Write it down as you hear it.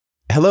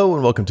Hello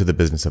and welcome to the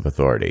Business of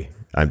Authority.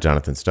 I'm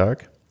Jonathan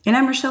Stark. And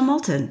I'm Rochelle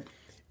Moulton.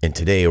 And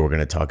today we're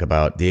going to talk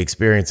about the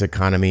experience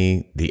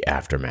economy, the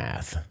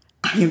aftermath.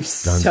 I am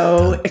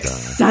so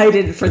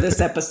excited for this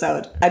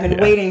episode. I've been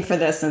waiting for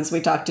this since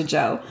we talked to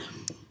Joe.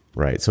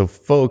 Right. So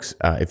folks,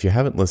 if you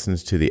haven't listened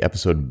to the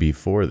episode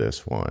before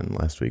this one,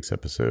 last week's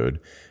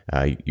episode,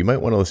 you might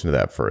want to listen to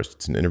that first.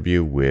 It's an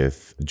interview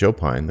with Joe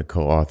Pine, the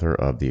co-author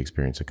of The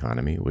Experience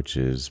Economy, which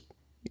is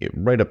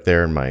right up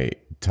there in my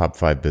top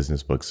 5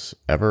 business books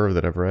ever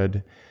that I've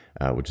read,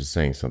 which is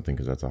saying something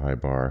because that's a high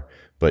bar.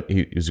 But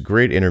it was a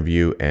great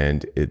interview,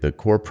 and the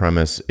core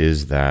premise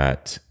is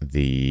that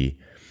the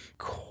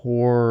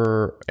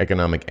core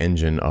economic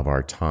engine of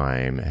our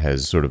time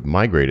has sort of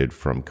migrated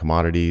from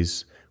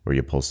commodities, where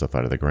you pull stuff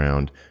out of the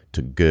ground,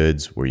 to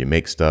goods, where you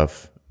make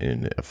stuff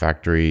in a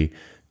factory,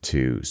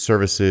 to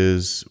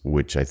services,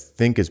 which I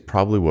think is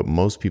probably what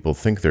most people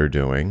think they're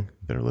doing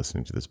that are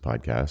listening to this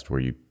podcast, where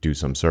you do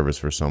some service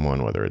for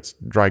someone, whether it's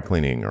dry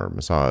cleaning or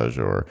massage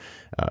or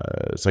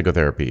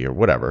psychotherapy or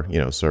whatever,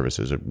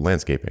 services or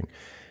landscaping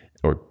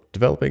or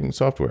developing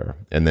software.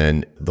 And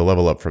then the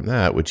level up from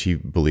that, which he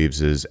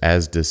believes is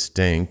as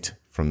distinct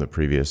from the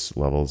previous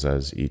levels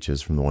as each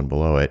is from the one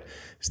below it,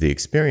 is the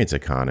experience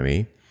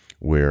economy,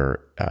 where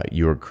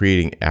you're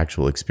creating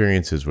actual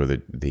experiences where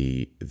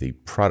the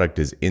product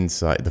is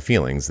inside, the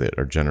feelings that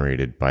are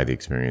generated by the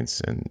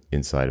experience and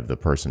inside of the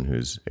person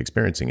who's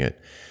experiencing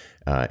it,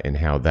 and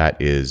how that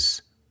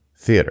is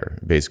theater.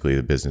 Basically,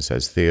 the business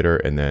has theater,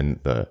 and then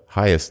the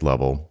highest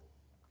level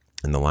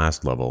and the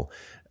last level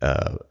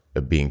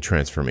being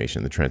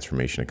transformation, the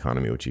transformation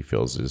economy, which he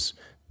feels is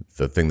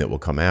the thing that will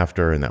come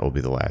after, and that will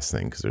be the last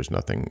thing because there's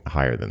nothing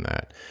higher than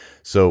that.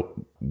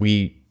 So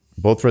we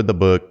both read the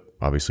book.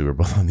 Obviously, we're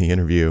both on the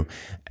interview,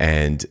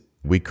 and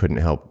we couldn't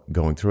help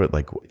going through it.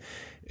 Like,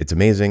 it's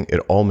amazing.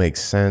 It all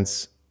makes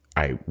sense.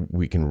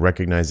 We can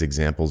recognize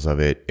examples of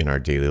it in our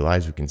daily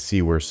lives. We can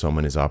see where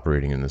someone is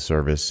operating in the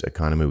service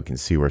economy. We can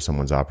see where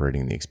someone's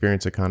operating in the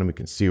experience economy. We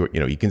can see where,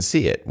 you can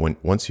see it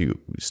once you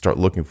start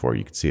looking for it.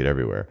 You can see it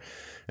everywhere,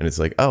 and it's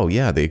like, oh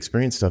yeah, the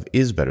experience stuff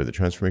is better. The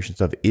transformation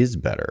stuff is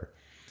better.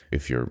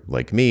 If you're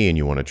like me and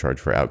you want to charge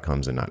for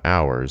outcomes and not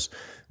hours,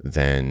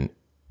 then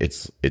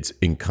it's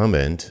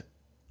incumbent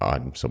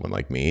on someone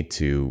like me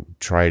to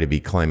try to be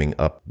climbing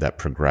up that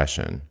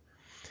progression.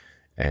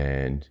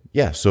 And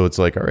yeah, so it's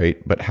like, all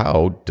right, but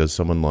how does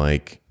someone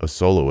like a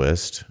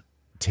soloist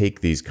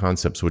take these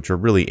concepts, which are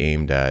really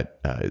aimed at,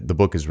 the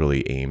book is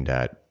really aimed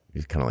at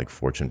kind of like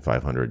Fortune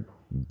 500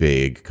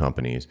 big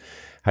companies.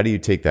 How do you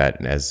take that,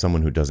 and as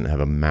someone who doesn't have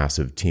a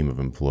massive team of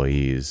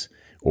employees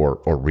or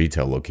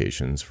retail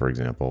locations, for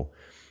example,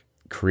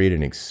 create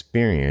an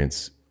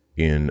experience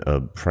in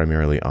a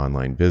primarily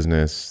online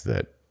business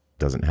that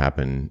doesn't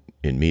happen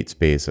in meat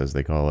space, as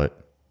they call it.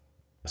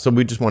 So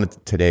we just wanted to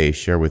today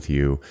share with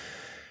you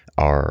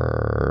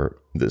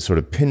the sort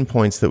of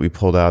pinpoints that we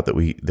pulled out that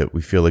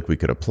we feel like we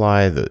could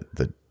apply,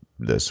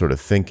 the sort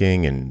of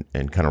thinking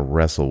and kind of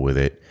wrestle with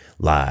it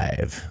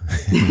live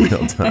in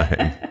real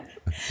time.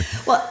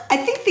 Well, I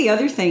think the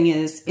other thing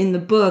is, in the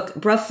book,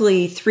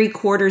 roughly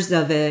 3/4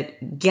 of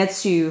it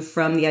gets you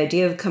from the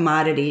idea of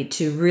commodity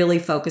to really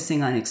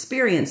focusing on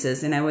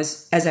experiences. And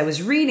as I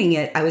was reading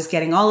it, I was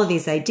getting all of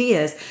these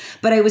ideas,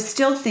 but I was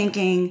still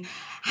thinking,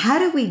 how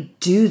do we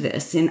do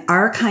this in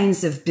our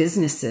kinds of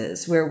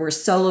businesses where we're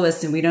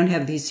soloists and we don't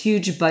have these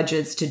huge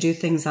budgets to do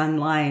things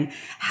online?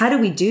 How do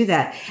we do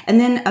that? And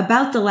then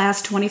about the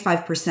last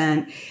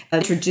 25%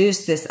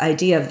 introduced this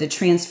idea of the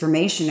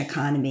transformation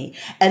economy.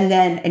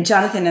 And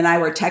Jonathan and I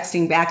were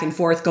texting back and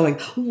forth going,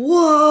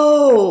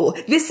 whoa,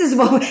 this is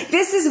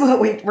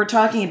what we're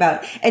talking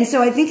about. And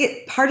so I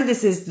think part of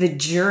this is the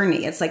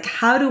journey. It's like,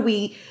 how do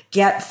we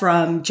get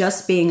from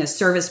just being a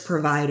service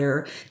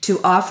provider to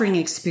offering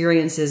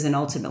experiences and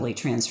ultimately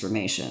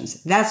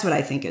transformations? That's what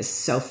I think is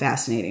so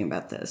fascinating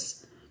about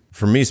this.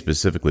 For me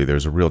specifically,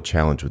 there's a real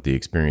challenge with the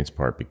experience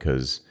part,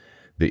 because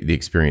the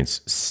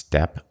experience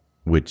step,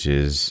 which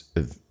is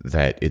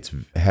that it's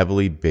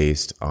heavily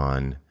based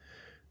on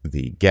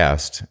the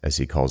guest, as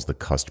he calls the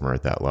customer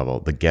at that level,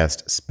 the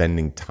guest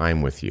spending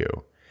time with you.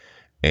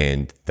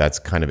 And that's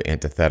kind of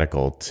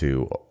antithetical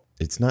to,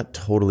 it's not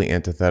totally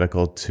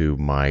antithetical to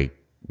my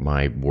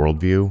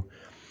worldview.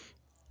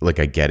 Like,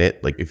 I get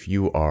it. Like, if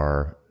you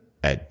are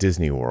at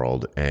Disney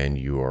World and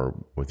you are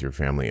with your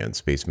family on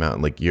Space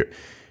Mountain, like you're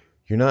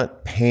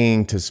not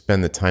paying to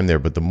spend the time there,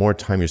 but the more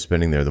time you're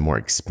spending there, the more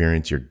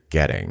experience you're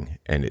getting.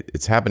 And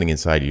it's happening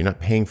inside you. You're not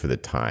paying for the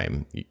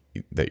time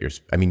that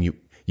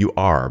you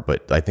are,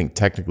 but I think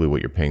technically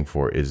what you're paying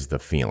for is the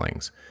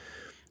feelings.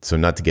 So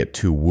not to get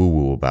too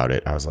woo-woo about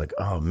it, I was like,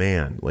 oh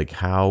man, like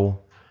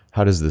how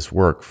does this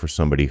work for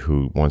somebody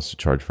who wants to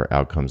charge for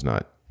outcomes,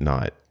 not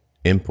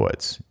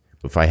inputs?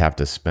 If I have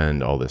to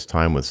spend all this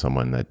time with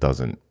someone that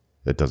doesn't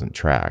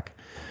track.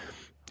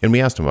 And we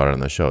asked him about it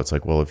on the show. It's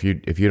like, well, if you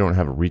don't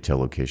have a retail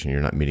location,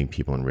 you're not meeting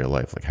people in real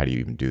life. Like, how do you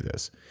even do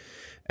this?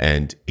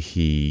 And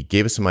he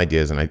gave us some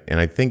ideas, and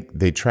I think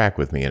they track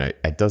with me. And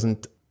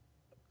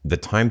the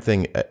time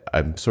thing,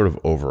 I'm sort of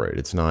over it.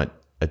 It's not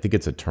I think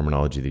it's a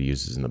terminology that he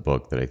uses in the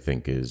book that I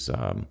think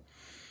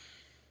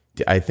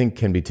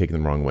can be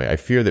taken the wrong way. I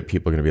fear that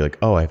people are going to be like,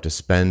 oh, I have to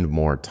spend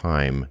more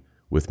time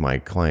with my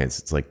clients.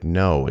 It's like,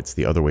 no, it's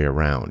the other way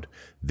around.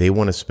 They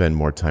want to spend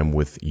more time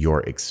with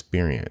your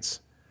experience.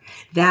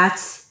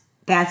 That's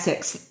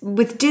it.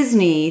 With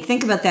Disney,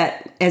 think about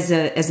that as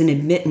an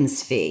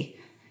admittance fee,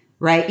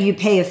 right? You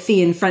pay a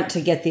fee in front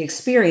to get the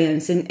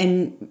experience.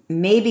 And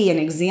maybe an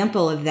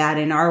example of that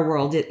in our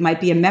world, it might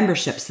be a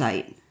membership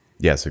site.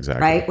 Yes,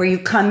 exactly. Right? Where you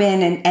come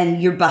in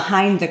and you're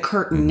behind the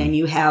curtain and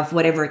you have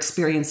whatever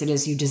experience it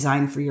is you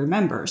design for your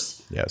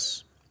members.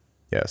 Yes,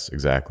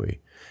 exactly.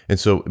 And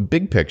so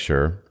big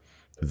picture,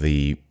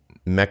 the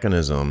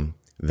mechanism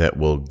that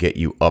will get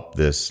you up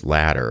this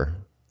ladder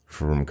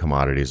from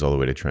commodities all the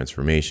way to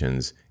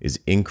transformations is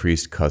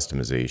increased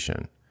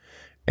customization.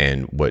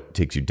 And what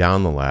takes you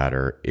down the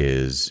ladder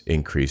is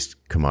increased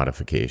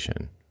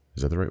commodification.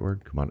 Is that the right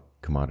word?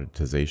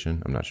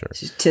 Commoditization? I'm not sure.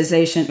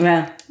 Tization.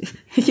 Well,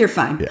 you're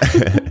fine.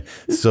 Yeah.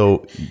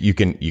 So you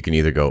can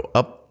either go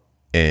up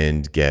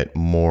and get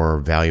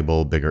more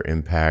valuable, bigger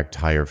impact,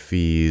 higher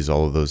fees,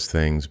 all of those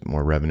things,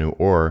 more revenue,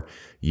 or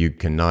you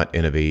cannot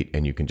innovate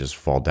and you can just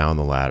fall down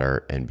the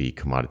ladder and be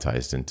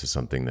commoditized into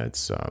something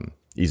that's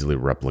easily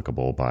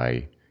replicable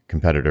by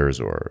competitors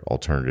or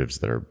alternatives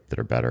that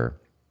are better.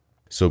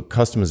 So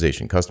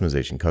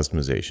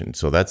customization.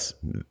 So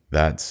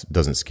that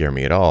doesn't scare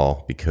me at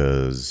all,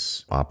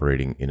 because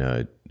operating in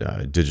a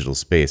digital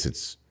space,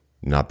 it's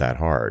not that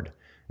hard.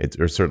 It's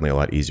certainly a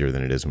lot easier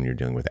than it is when you're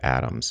dealing with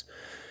atoms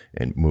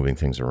and moving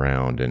things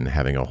around and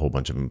having a whole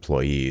bunch of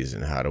employees.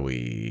 And how do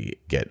we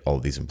get all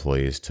these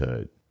employees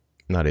to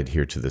not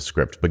adhere to the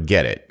script, but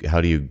get it? How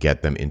do you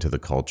get them into the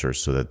culture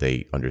so that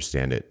they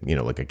understand it? You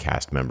know, like a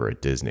cast member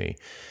at Disney.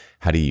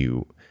 How do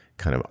you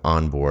kind of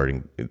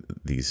onboarding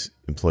these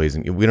employees?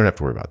 And we don't have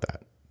to worry about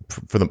that.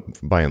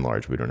 By and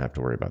large, we don't have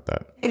to worry about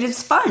that. It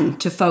is fun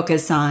to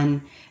focus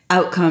on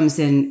outcomes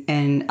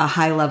and a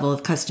high level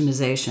of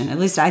customization. At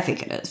least I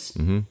think it is.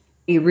 Mm-hmm.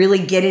 You really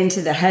get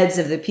into the heads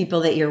of the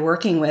people that you're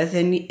working with,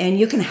 and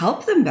you can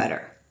help them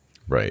better.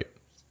 Right.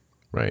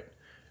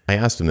 I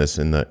asked him this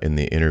in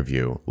the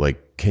interview,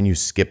 like, can you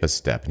skip a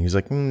step? And he's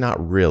like,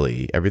 not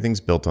really.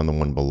 Everything's built on the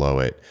one below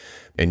it.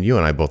 And you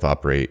and I both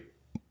operate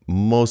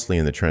mostly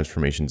in the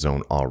transformation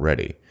zone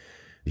already.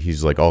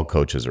 He's like, all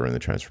coaches are in the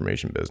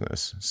transformation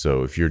business.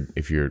 So if you're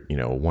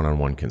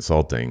one-on-one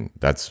consulting,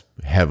 that's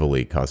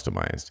heavily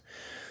customized.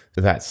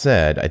 That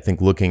said, I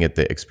think looking at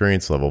the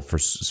experience level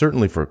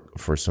certainly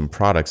for some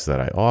products that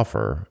I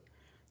offer,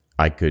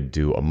 I could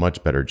do a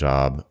much better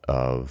job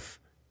of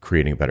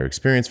creating a better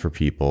experience for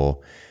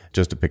people.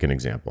 Just to pick an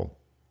example,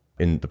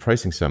 in the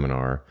pricing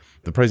seminar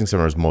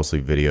is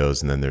mostly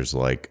videos, and then there's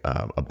like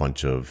a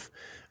bunch of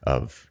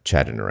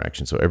chat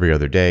interaction. So every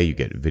other day you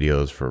get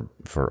videos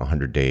for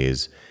 100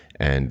 days,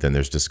 and then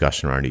there's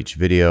discussion around each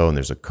video, and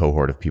there's a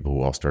cohort of people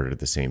who all started at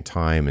the same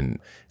time, and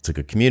it's like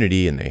a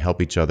community, and they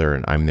help each other,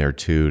 and I'm there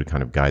too to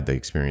kind of guide the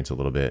experience a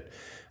little bit.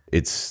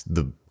 It's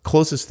the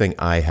closest thing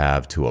I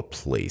have to a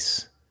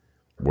place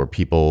where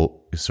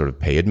people sort of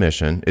pay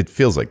admission. It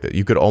feels like that.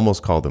 You could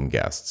almost call them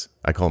guests.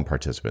 I call them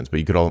participants, but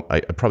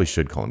I probably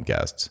should call them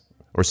guests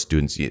or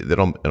students. It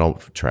all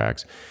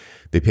tracks.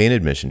 They pay an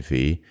admission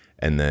fee,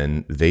 and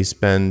then they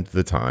spend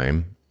the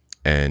time.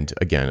 And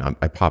again,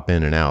 I pop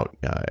in and out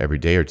every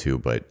day or two,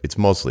 but it's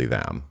mostly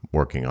them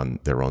working on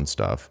their own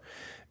stuff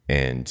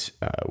and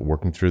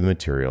working through the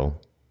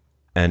material.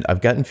 And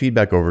I've gotten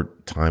feedback over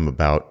time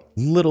about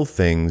little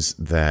things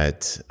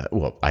that,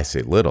 I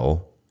say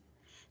little,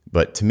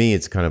 but to me,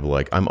 it's kind of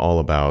like I'm all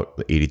about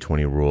the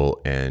 80-20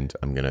 rule, and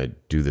I'm going to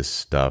do this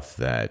stuff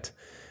that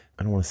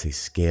I don't want to say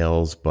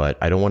scales, but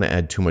I don't want to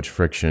add too much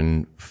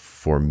friction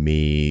for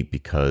me,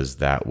 because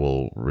that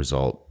will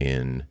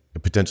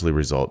potentially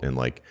result in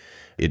like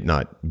it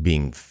not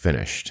being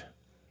finished.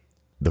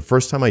 The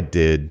first time I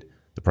did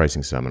the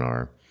pricing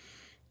seminar,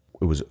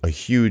 it was a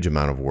huge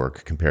amount of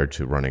work compared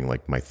to running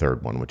like my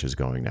third one, which is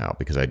going now,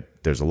 because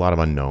there's a lot of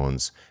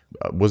unknowns.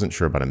 I wasn't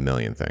sure about a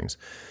million things.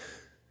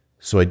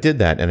 So I did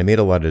that, and I made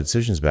a lot of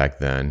decisions back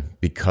then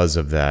because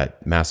of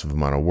that massive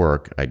amount of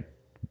work.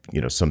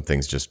 Some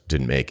things just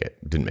didn't make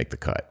the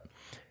cut.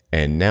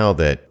 And now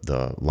that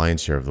the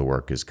lion's share of the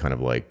work is kind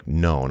of like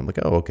known, I'm like,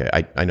 oh, okay,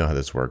 I know how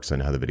this works. I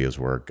know how the videos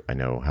work. I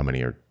know how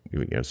many are,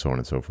 so on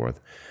and so forth.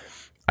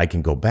 I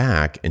can go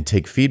back and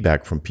take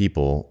feedback from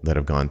people that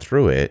have gone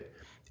through it.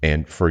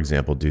 And for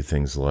example, do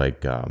things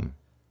like a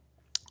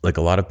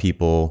lot of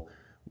people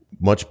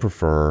much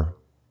prefer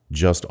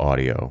just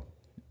audio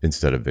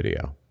instead of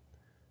video.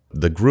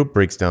 The group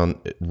breaks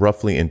down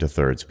roughly into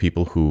thirds: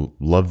 people who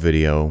love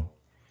video,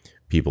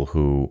 people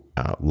who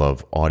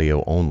love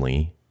audio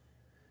only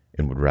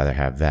and would rather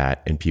have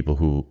that, and people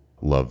who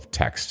love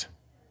text.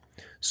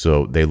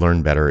 So they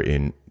learn better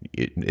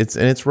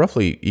it's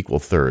roughly equal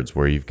thirds,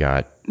 where you've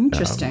got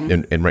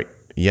interesting.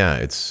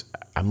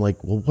 I'm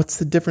like, well, what's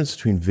the difference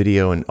between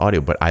video and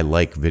audio? But I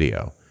like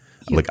video.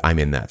 I'm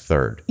in that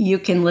third. You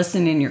can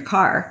listen in your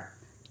car.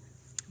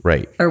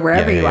 Right. Or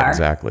wherever you are.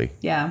 Exactly.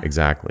 Yeah.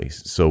 Exactly.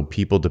 So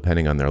people,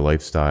 depending on their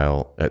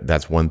lifestyle,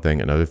 that's one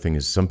thing. Another thing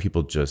is some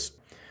people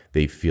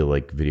they feel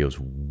like video's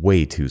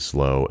way too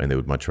slow and they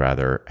would much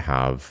rather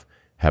have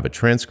a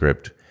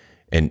transcript.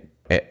 And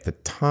at the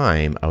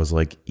time I was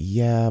like,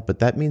 yeah, but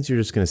that means you're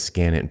just going to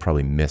scan it and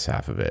probably miss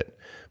half of it.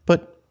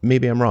 But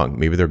maybe I'm wrong.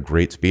 Maybe they're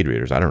great speed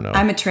readers. I don't know.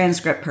 I'm a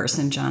transcript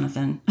person,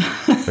 Jonathan.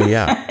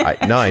 Yeah.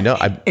 I know.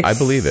 I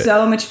believe it.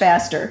 So much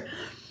faster.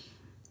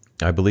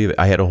 I believe it.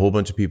 I had a whole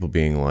bunch of people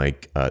being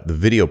like, the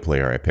video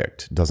player I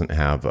picked doesn't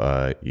have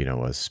a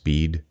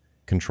speed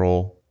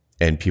control.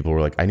 And people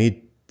were like, I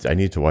need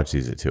to watch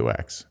these at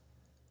 2x.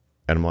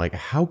 And I'm like,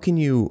 how can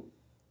you,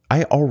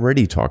 I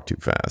already talk too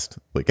fast.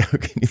 Like, how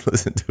can you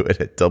listen to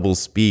it at double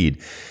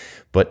speed?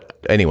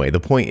 But anyway, the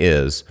point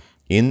is,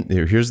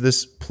 here's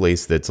this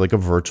place that's like a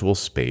virtual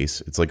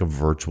space. It's like a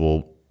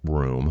virtual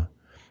room.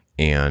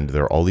 And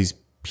there are all these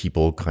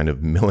people kind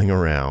of milling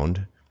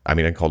around. I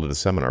mean, I called it a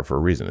seminar for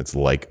a reason. It's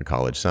like a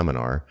college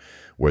seminar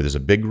where there's a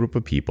big group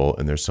of people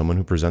and there's someone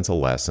who presents a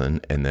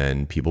lesson, and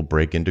then people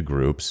break into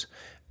groups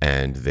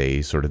and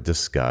they sort of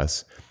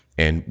discuss.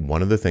 And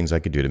one of the things I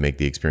could do to make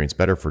the experience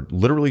better for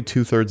literally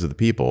 2/3 of the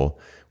people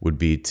would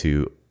be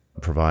to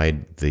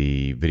provide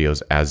the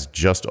videos as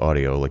just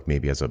audio, like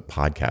maybe as a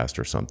podcast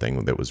or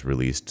something that was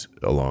released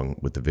along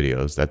with the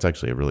videos. That's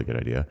actually a really good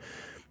idea.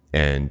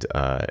 And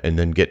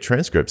then get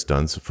transcripts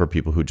done for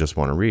people who just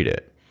want to read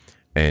it.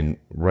 And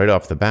right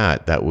off the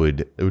bat, it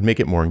would make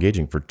it more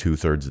engaging for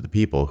 2/3 of the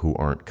people who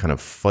aren't kind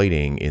of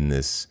fighting in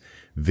this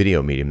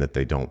video medium that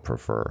they don't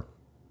prefer.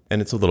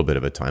 And it's a little bit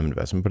of a time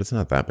investment, but it's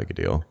not that big a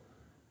deal.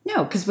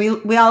 No, because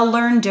we all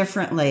learn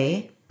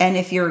differently. And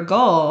if your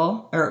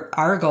goal, or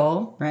our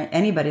goal, right,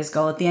 anybody's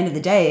goal at the end of the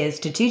day is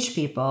to teach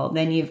people,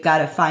 then you've got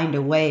to find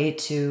a way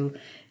to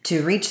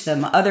reach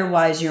them.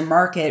 Otherwise, your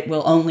market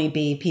will only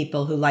be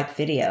people who like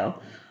video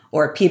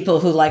or people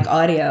who like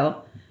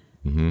audio.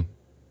 Mm-hmm.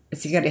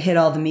 So you got to hit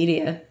all the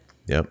media.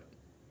 Yep.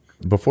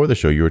 Before the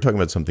show, you were talking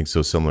about something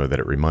so similar that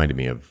it reminded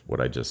me of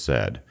what I just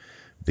said.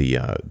 The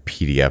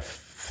PDF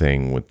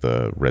thing with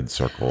the red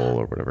circle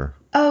or whatever.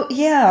 Oh,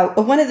 yeah.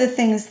 One of the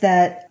things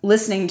that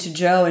listening to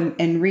Joe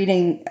and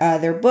reading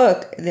their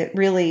book that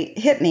really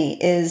hit me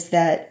is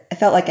that I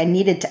felt like I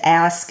needed to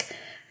ask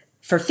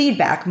for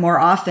feedback more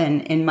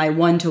often in my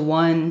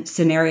one-to-one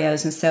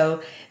scenarios. And so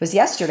it was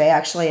yesterday,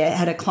 actually, I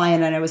had a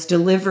client and I was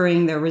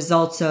delivering the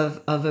results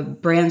of a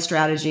brand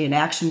strategy and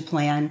action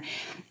plan.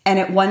 And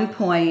at one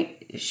point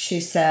she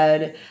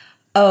said,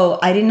 oh,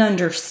 I didn't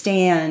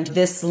understand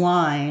this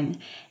line.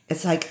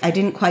 It's like, I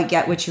didn't quite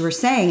get what you were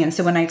saying. And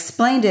so when I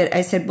explained it,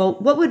 I said, well,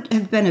 what would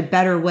have been a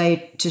better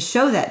way to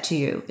show that to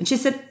you? And she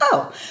said,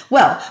 oh,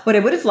 well, what I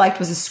would have liked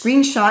was a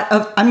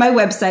screenshot on my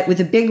website with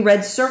a big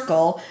red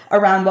circle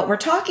around what we're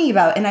talking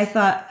about. And I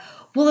thought,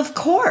 well, of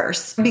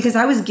course, because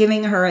I was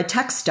giving her a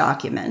text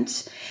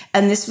document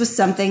and this was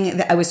something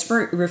that I was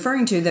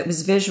referring to that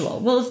was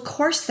visual. Well, of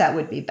course that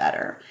would be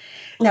better.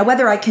 Now,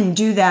 whether I can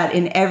do that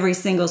in every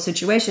single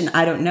situation,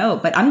 I don't know,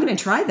 but I'm going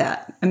to try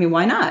that. I mean,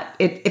 why not?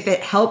 If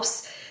it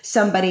helps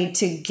somebody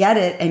to get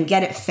it and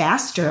get it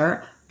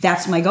faster,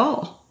 that's my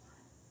goal.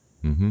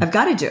 Mm-hmm. I've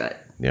got to do it.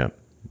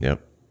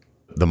 Yep.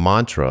 The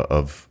mantra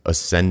of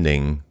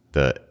ascending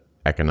the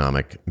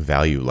economic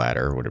value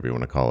ladder, whatever you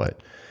want to call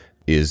it,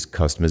 is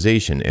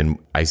customization. And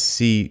I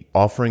see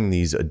offering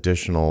these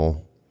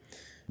additional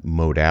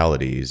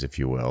modalities, if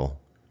you will,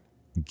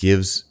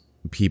 gives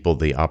people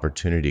the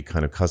opportunity to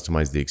kind of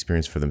customize the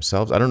experience for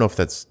themselves. I don't know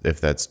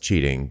if that's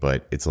cheating,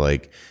 but it's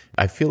like,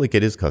 I feel like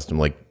it is custom.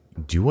 Like,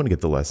 do you want to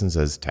get the lessons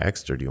as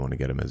text, or do you want to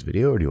get them as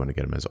video, or do you want to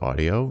get them as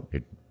audio?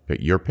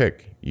 Your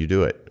pick. You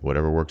do it.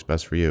 Whatever works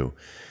best for you.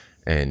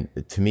 And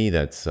to me,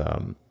 that's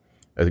a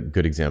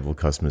good example of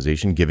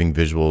customization, giving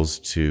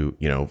visuals to,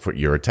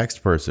 you're a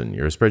text person,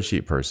 you're a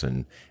spreadsheet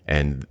person,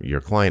 and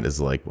your client is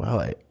like, well,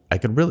 I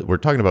could really, we're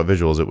talking about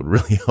visuals. It would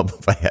really help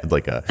if I had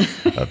like a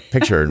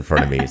picture in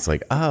front of me. It's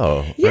like,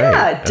 oh, yeah,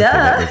 right. Duh. Okay,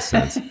 that makes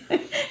sense.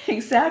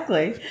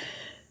 Exactly.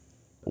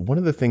 One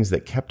of the things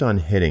that kept on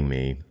hitting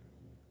me,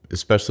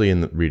 especially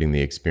in reading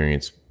the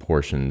experience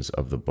portions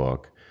of the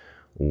book,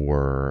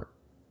 were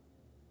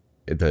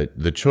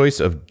the choice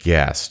of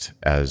guest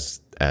as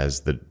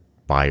the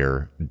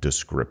buyer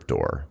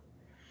descriptor.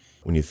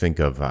 When you think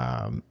of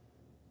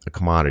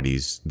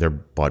commodities, they're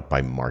bought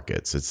by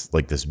markets. It's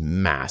like this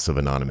mass of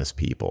anonymous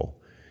people.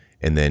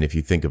 And then if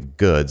you think of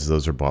goods,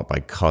 those are bought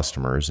by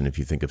customers. And if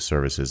you think of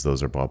services,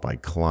 those are bought by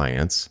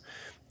clients.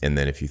 And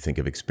then if you think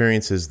of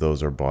experiences,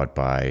 those are bought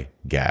by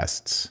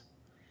guests.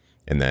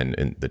 And then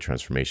in the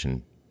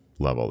transformation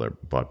level, they're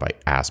bought by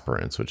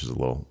aspirants, which is a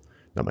little,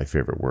 not my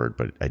favorite word,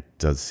 but it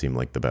does seem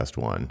like the best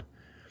one.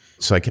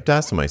 So I kept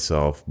asking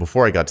myself,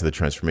 before I got to the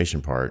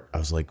transformation part, I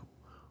was like,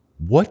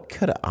 what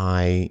could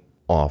I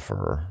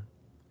offer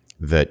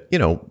that,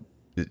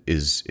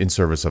 is in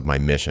service of my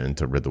mission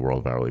to rid the world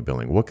of hourly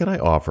billing? What could I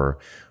offer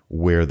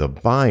where the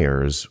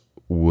buyers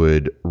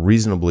would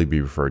reasonably be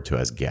referred to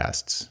as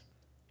guests?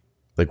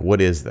 Like,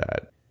 what is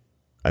that?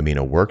 I mean,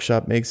 a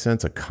workshop makes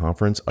sense, a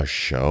conference, a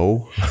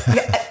show.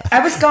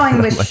 I was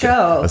going with Like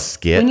show. a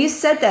skit. When you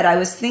said that, I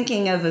was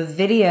thinking of a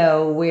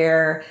video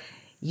where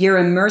you're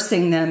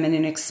immersing them in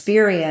an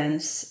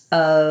experience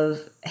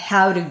of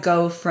how to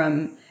go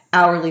from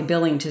hourly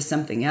billing to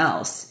something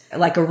else,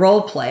 like a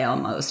role play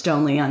almost,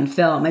 only on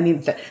film. I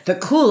mean, the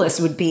coolest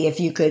would be if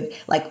you could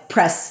like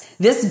press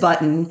this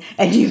button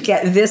and you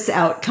get this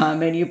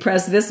outcome, and you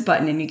press this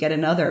button and you get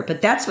another.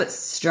 But that's what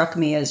struck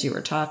me as you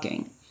were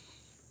talking.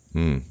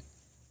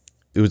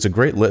 It was a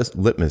great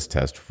litmus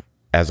test.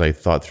 As I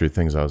thought through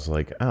things, I was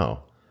like,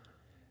 oh,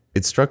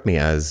 it struck me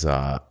as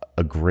a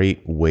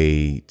great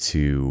way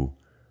to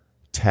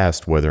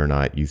test whether or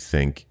not you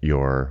think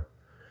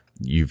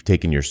you've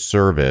taken your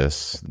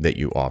service that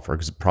you offer,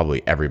 because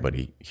probably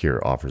everybody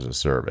here offers a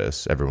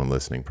service. Everyone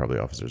listening probably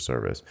offers a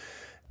service.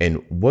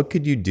 And what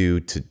could you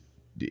do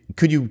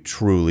could you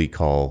truly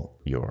call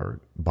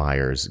your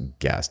buyers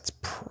guests?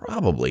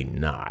 Probably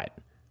not.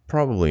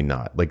 Probably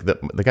not. Like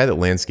the guy that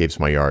landscapes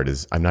my yard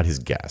I'm not his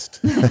guest.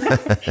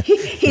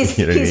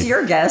 He's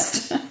your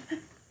guest.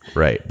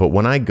 Right. But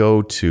when I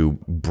go to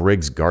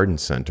Briggs Garden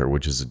Center,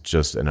 which is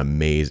just an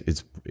amazing,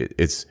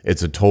 it's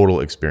a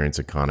total experience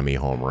economy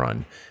home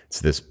run.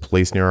 It's this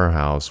place near our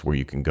house where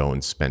you can go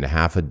and spend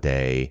half a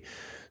day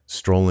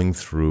strolling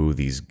through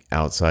these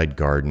outside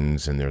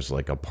gardens, and there's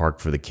like a park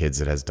for the kids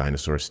that has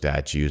dinosaur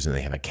statues, and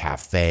they have a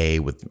cafe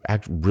with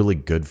really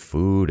good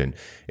food, and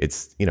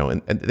it's,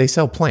 and they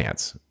sell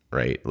plants,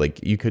 right?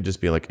 Like you could just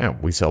be like, oh,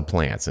 we sell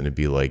plants, and it'd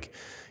be like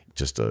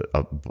just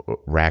a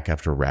rack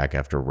after rack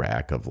after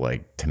rack of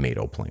like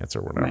tomato plants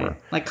or whatever.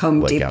 Right. Like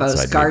Home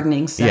Depot's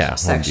gardening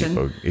section.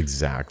 Home Depot,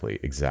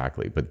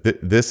 exactly. But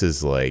this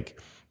is like,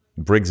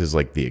 Briggs is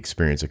like the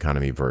experience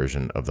economy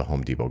version of the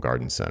Home Depot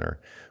Garden Center,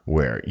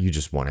 where you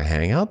just want to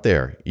hang out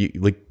there.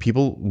 Like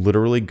people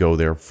literally go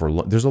there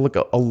for there's a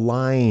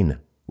line,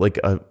 like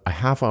a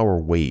half-hour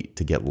wait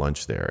to get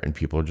lunch there, and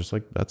people are just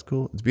like, that's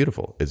cool, it's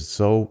beautiful, it's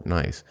so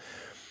nice.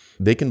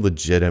 They can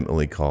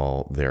legitimately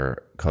call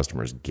their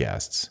customers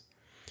guests.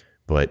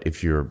 But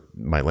if you're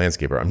my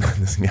landscaper, I'm not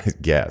this guy's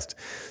guest.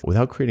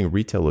 Without creating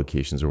retail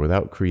locations or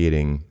without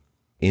creating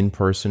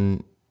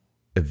in-person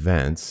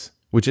events,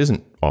 which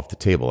isn't off the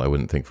table, I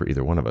wouldn't think, for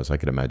either one of us. I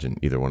could imagine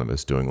either one of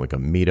us doing like a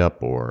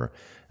meetup or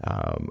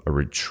a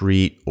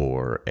retreat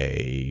or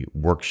a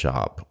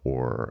workshop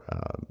or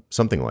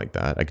something like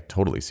that. I could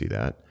totally see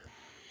that.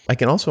 I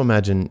can also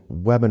imagine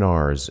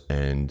webinars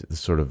and the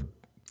sort of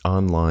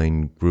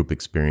online group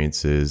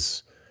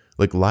experiences,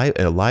 like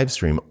a live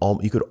stream.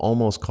 You could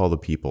almost call the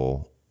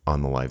people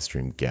on the live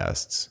stream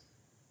guests.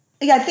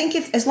 Yeah, I think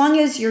as long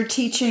as you're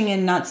teaching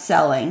and not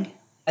selling,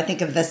 I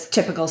think of this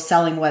typical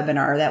selling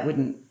webinar, that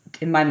wouldn't,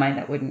 in my mind,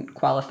 that wouldn't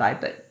qualify.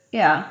 But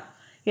yeah.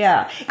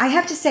 I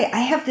have to say,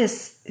 I have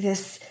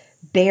this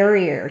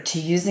barrier to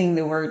using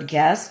the word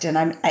guest, and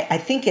I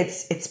think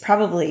it's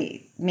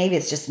probably, maybe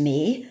it's just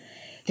me.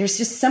 There's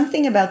just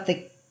something about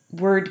the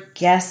word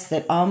guest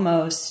that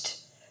almost,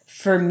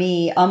 for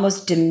me,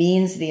 almost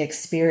demeans the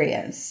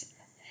experience.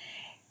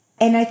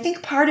 And I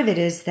think part of it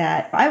is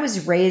that I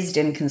was raised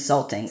in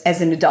consulting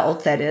as an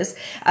adult, that is.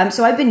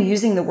 So I've been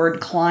using the word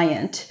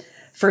client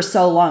for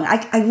so long.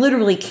 I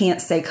literally can't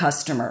say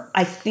customer.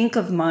 I think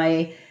of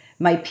my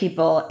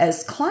people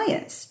as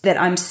clients, that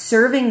I'm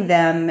serving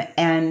them,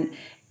 and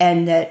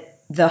that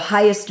the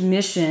highest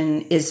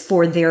mission is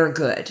for their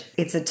good.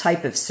 It's a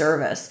type of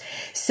service.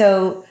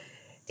 So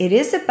it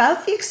is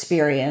about the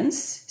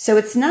experience. So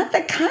it's not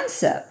the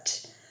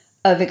concept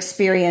of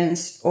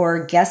experience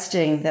or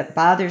guesting that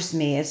bothers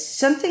me. It's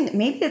something,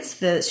 maybe it's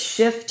the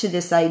shift to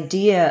this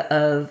idea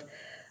of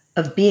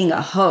being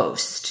a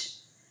host.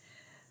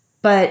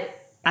 But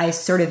I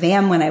sort of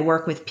am when I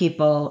work with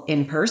people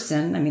in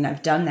person. I mean,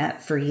 I've done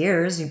that for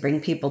years. You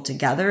bring people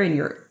together and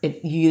you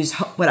use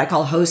what I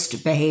call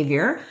host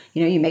behavior.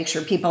 You make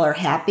sure people are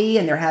happy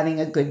and they're having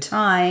a good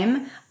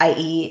time,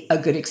 i.e. a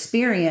good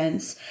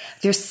experience.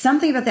 There's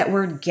something about that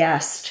word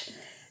guest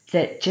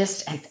that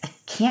just, I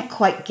can't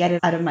quite get it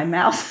out of my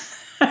mouth.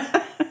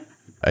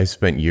 I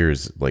spent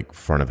years like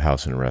front of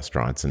house in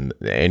restaurants, and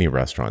any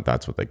restaurant,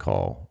 that's what they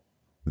call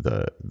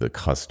the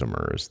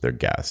customers, their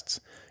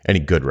guests. Any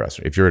good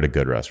restaurant, if you're at a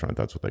good restaurant,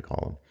 that's what they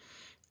call them.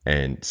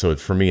 And so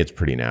for me, it's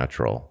pretty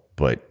natural,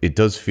 but it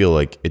does feel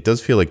like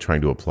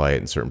trying to apply it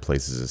in certain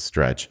places is a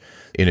stretch.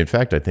 And in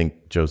fact, I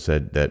think Joe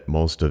said that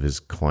most of his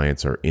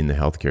clients are in the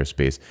healthcare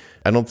space.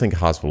 I don't think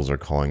hospitals are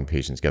calling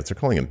patients guests. They're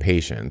calling them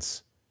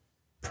patients.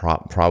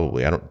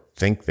 Probably. I don't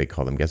think they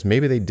call them guests.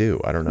 Maybe they do.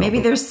 I don't know. Maybe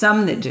there's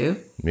some that do.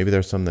 Maybe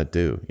there's some that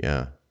do.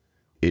 Yeah.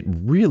 It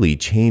really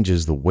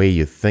changes the way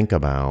you think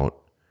about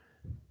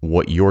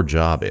what your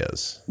job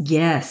is.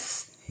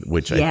 Yes.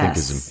 Which I think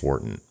is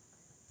important.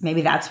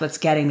 Maybe that's what's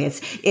getting me.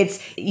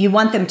 It's you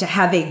want them to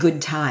have a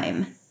good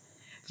time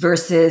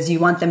versus you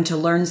want them to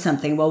learn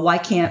something. Well, why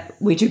can't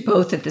we do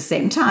both at the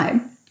same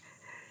time?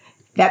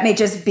 That may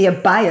just be a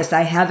bias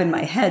I have in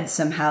my head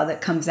somehow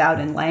that comes out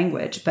in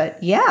language.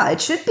 But yeah,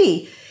 it should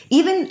be.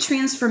 Even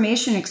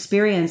transformation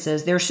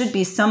experiences, there should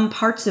be some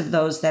parts of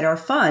those that are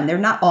fun. They're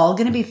not all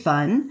going to be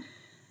fun.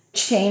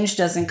 change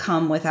doesn't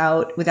come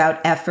without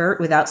effort,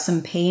 without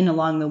some pain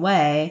along the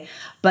way,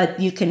 but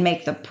you can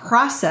make the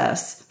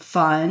process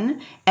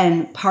fun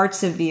and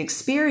parts of the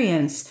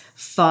experience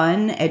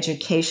fun,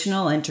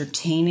 educational,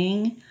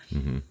 entertaining.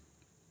 Mm-hmm.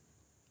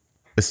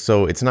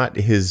 So it's not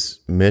his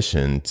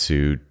mission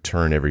to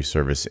turn every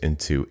service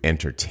into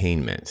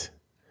entertainment.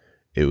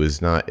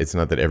 It's not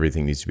that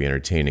everything needs to be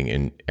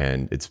entertaining,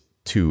 and it's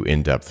too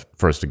in-depth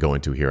for us to go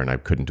into here, and I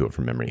couldn't do it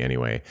from memory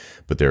anyway.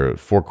 But there are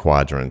 4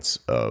 quadrants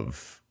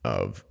of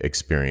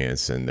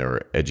experience, and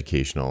they're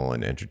educational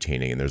and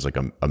entertaining, and there's like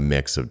a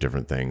mix of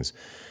different things.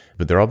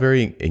 But they're all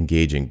very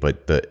engaging.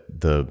 But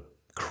the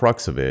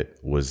crux of it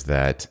was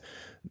that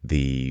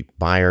the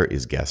buyer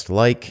is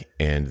guest-like,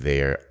 and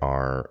they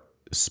are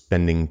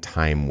spending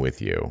time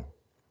with you.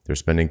 They're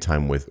spending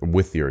time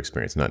with your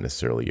experience, not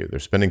necessarily you. They're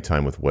spending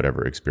time with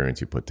whatever experience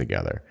you put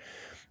together.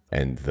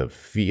 And the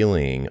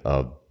feeling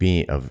of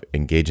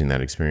engaging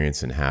that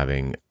experience and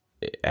having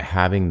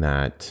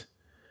that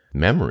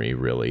memory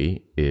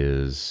really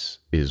is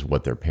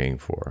what they're paying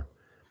for.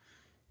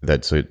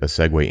 That's a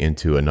segue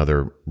into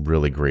another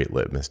really great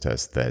litmus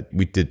test that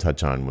we did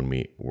touch on when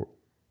we were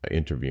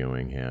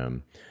interviewing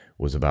him,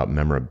 was about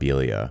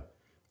memorabilia.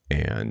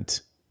 And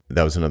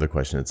that was another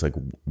question. It's like,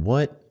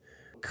 what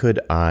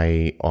could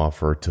I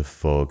offer to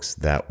folks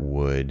that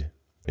would,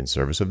 in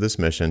service of this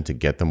mission, to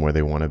get them where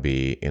they want to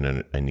be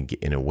in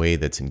a way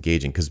that's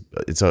engaging? Because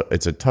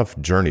it's a tough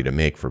journey to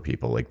make for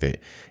people. Like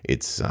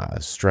it's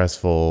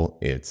stressful.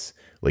 It's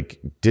like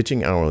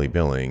ditching hourly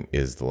billing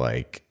is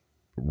like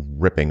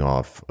ripping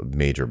off a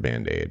major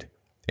Band-Aid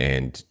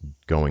and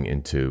going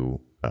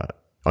into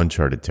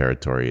uncharted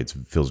territory.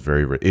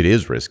 It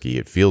is risky.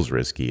 It feels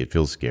risky. It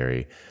feels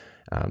scary.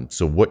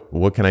 So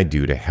what can I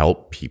do to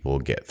help people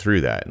get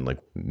through that? And like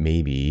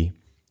maybe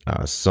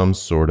some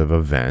sort of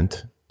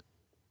event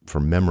for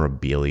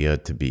memorabilia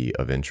to be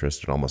of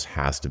interest. It almost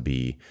has to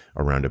be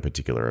around a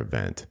particular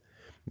event,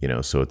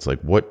 so it's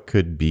like, what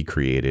could be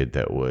created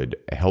that would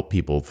help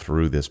people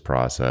through this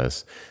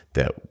process,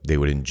 that they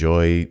would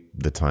enjoy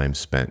the time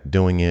spent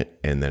doing it.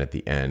 And then at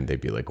the end,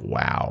 they'd be like,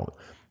 wow,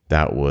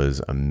 that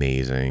was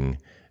amazing.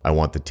 I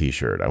want the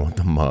t-shirt. I want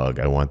the mug.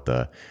 I want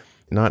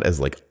not as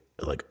like,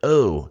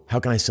 oh, how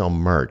can I sell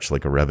merch,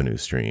 like a revenue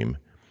stream?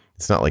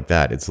 It's not like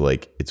that.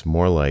 It's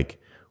more like,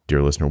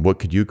 dear listener, what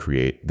could you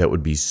create that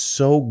would be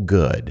so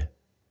good,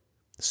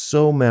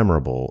 so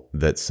memorable,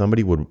 that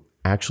somebody would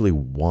actually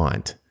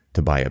want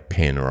to buy a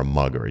pin or a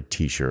mug or a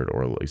t-shirt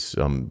or like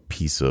some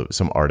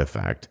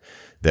artifact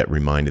that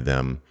reminded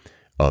them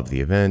of the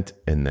event,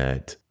 and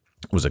that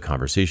was a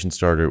conversation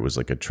starter. It was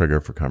like a trigger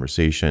for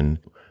conversation.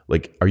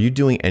 Like, are you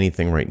doing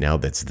anything right now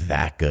that's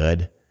that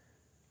good?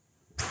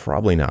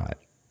 Probably not.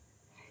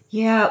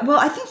 Yeah, well,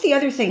 I think the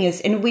other thing is,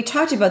 and we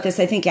talked about this,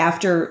 I think,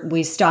 after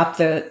we stopped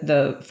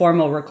the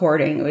formal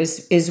recording,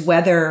 is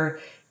whether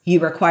you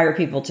require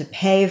people to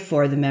pay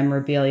for the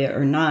memorabilia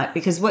or not.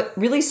 Because what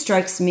really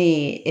strikes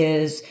me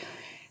is,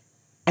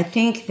 I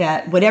think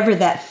that whatever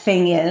that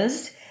thing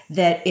is,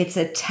 that it's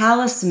a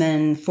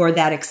talisman for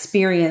that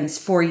experience,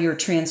 for your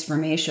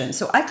transformation.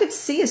 So I could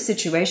see a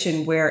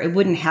situation where it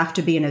wouldn't have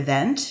to be an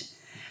event,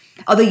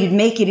 although you'd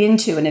make it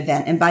into an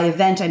event. And by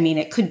event, I mean,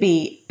 it could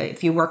be,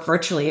 if you work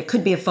virtually, it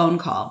could be a phone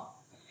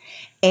call.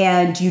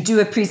 And you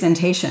do a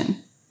presentation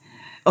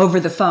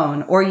over the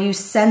phone, or you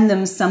send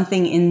them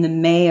something in the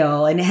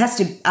mail. And it has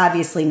to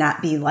obviously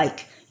not be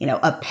like,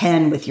 a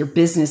pen with your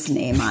business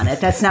name on it.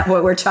 That's not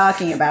what we're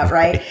talking about,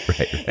 right?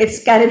 Right.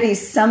 It's got to be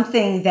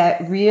something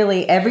that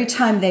really, every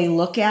time they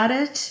look at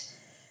it,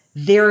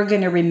 they're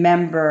going to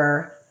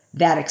remember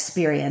that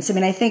experience. I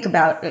mean, I think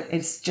about,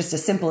 it's just a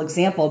simple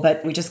example,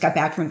 but we just got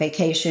back from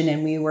vacation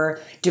and we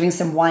were doing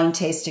some wine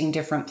tasting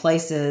different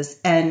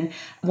places. And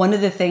one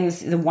of the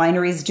things the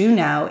wineries do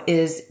now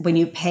is when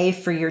you pay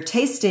for your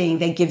tasting,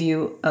 they give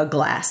you a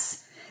glass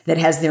that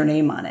has their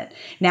name on it.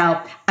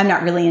 Now, I'm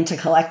not really into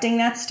collecting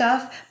that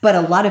stuff, but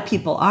a lot of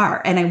people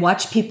are. And I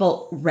watch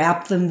people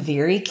wrap them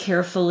very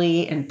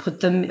carefully and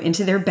put them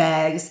into their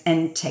bags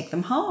and take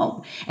them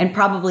home. And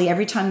probably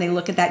every time they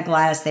look at that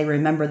glass, they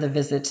remember the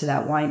visit to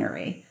that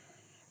winery.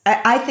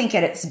 I think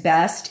at its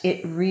best,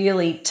 it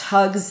really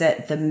tugs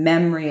at the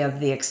memory of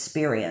the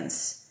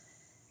experience.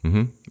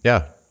 Mm-hmm.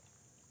 Yeah,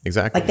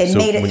 exactly. Like they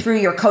made it through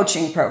your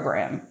coaching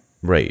program.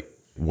 Right.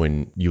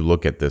 When you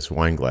look at this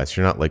wine glass,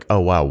 you're not like, oh,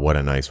 wow, what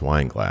a nice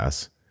wine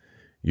glass.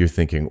 You're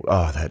thinking,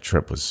 oh, that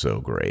trip was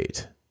so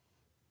great.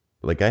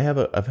 Like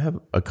I've had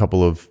a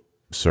couple of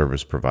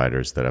service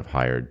providers that I've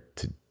hired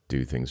to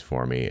do things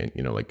for me.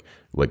 And, like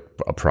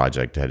a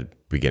project had a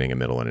beginning, a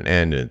middle, and an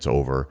end, and it's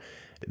over.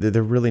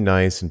 They're really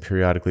nice. And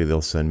periodically they'll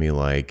send me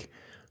like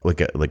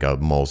a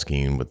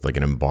moleskin with like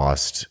an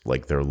embossed,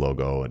 like their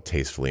logo and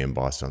tastefully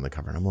embossed on the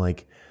cover. And I'm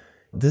like,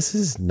 this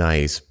is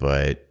nice,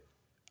 but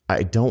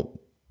I don't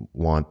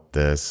want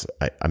this.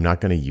 I'm not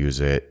going to use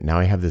it. Now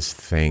I have this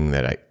thing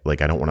that I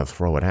don't want to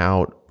throw it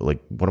out.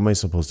 Like, what am I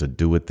supposed to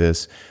do with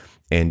this?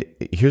 And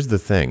here's the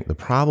thing. The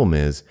problem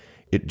is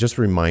it just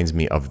reminds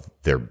me of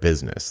their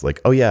business.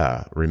 Like, oh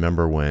yeah,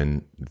 remember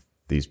when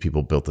these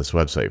people built this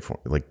website for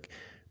me? Like,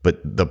 But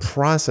the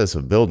process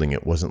of building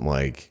it wasn't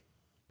like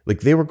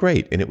they were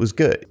great and it was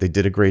good. They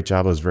did a great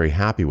job. I was very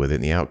happy with it.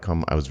 And the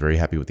outcome, I was very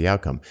happy with the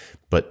outcome.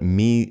 But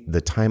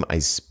the time I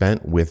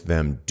spent with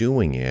them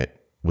doing it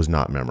was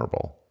not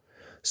memorable.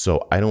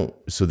 So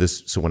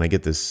when I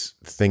get this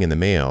thing in the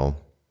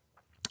mail,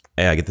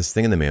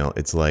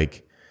 it's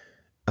like,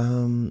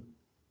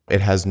 it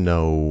has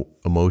no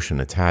emotion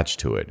attached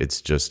to it.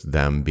 It's just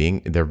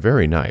they're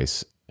very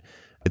nice.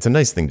 It's a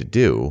nice thing to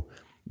do,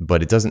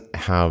 but it doesn't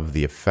have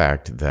the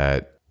effect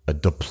that a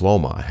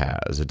diploma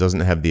has. It doesn't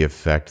have the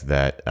effect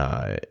that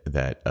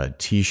a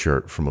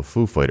T-shirt from a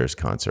Foo Fighters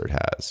concert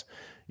has.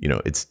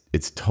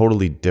 It's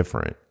totally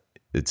different.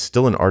 It's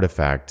still an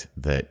artifact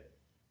that,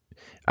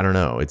 I don't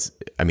know.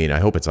 I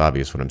hope it's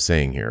obvious what I'm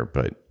saying here,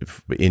 but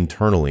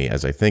internally,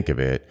 as I think of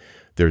it,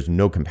 there's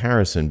no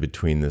comparison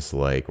between this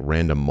like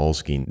random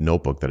Moleskine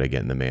notebook that I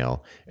get in the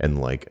mail and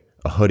like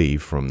a hoodie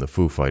from the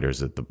Foo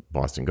Fighters at the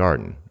Boston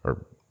Garden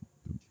or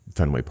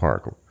Fenway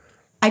Park.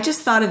 I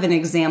just thought of an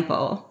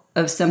example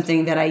of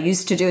something that I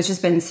used to do. It's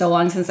just been so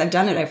long since I've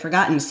done it, I've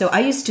forgotten. So I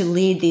used to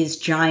lead these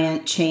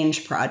giant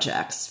change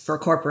projects for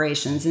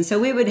corporations. And so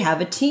we would have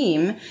a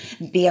team,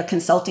 be a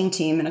consulting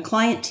team and a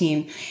client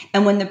team.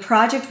 And when the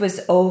project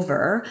was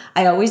over,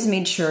 I always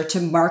made sure to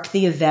mark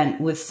the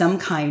event with some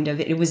kind of,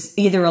 it was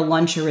either a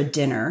lunch or a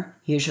dinner,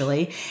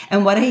 usually.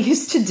 And what I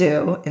used to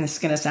do, and it's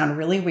going to sound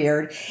really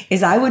weird,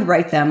 is I would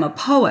write them a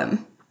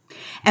poem.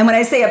 And when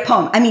I say a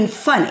poem, I mean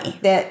funny,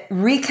 that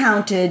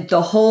recounted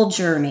the whole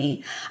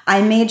journey.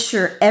 I made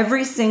sure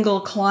every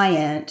single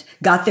client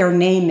got their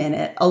name in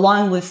it,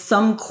 along with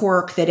some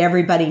quirk that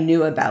everybody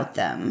knew about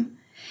them.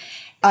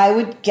 I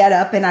would get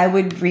up and I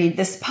would read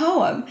this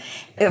poem.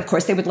 Of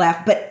course, they would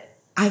laugh, but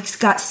I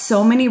got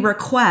so many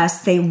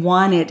requests, they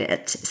wanted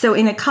it. So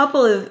in a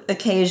couple of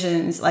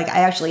occasions, like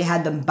I actually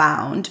had them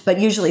bound, but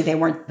usually they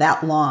weren't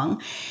that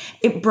long.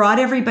 It brought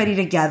everybody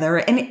together,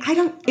 and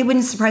it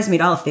wouldn't surprise me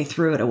at all if they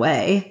threw it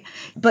away.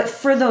 But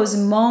for those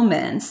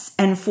moments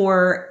and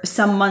for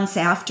some months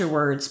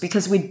afterwards,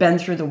 because we'd been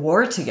through the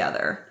war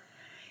together,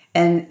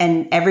 and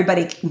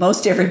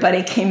most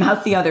everybody came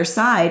out the other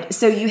side.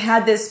 So you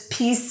had this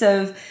piece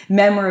of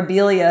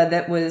memorabilia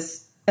that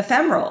was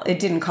ephemeral. It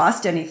didn't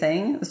cost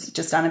anything. It was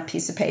just on a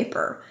piece of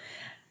paper.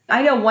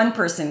 I know one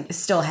person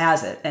still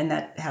has it, and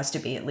that has to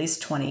be at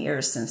least 20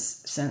 years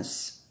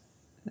since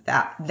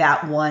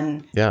that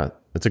one. Yeah,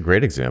 that's a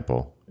great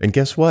example. And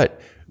guess what?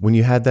 When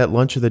you had that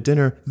lunch or the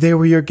dinner, they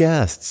were your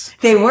guests.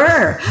 They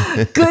were.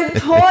 Good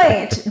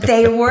point.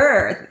 They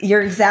were.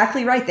 You're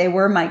exactly right. They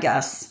were my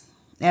guests.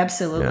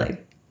 Absolutely.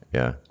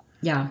 Yeah.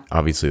 Yeah.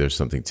 Obviously, there's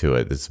something to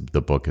it.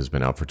 The book has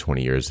been out for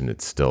 20 years and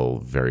it's still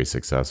very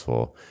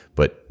successful.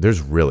 But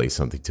there's really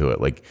something to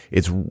it. Like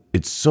it's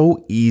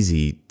so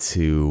easy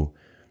to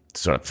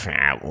sort of,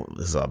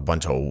 this is a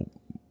bunch of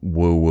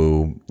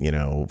woo-woo,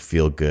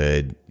 feel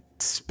good,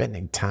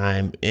 spending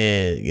time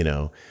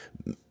in,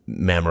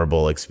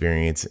 memorable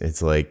experience.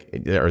 It's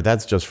like, or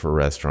that's just for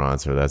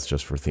restaurants, or that's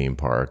just for theme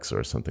parks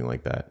or something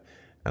like that.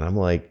 And I'm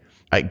like,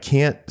 I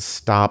can't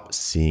stop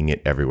seeing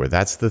it everywhere.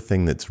 That's the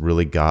thing that's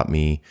really got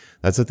me.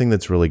 That's the thing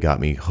that's really got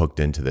me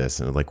hooked into this.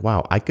 And like,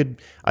 wow, I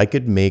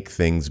could make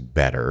things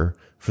better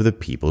for the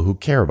people who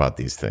care about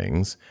these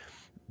things,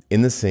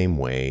 in the same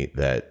way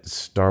that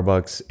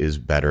Starbucks is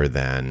better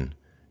than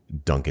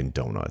Dunkin'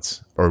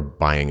 Donuts or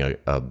buying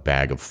a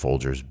bag of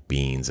Folgers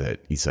beans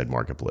at Eastside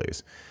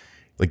Marketplace.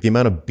 Like the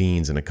amount of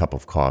beans in a cup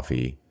of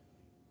coffee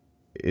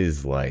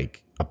is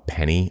like a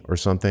penny or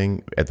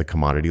something at the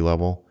commodity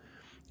level.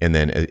 And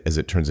then as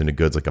it turns into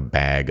goods, like a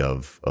bag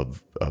of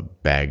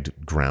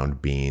bagged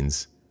ground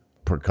beans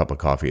per cup of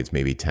coffee, it's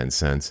maybe 10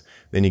 cents.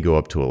 Then you go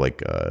up to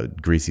a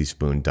Greasy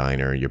Spoon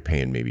diner, you're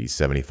paying maybe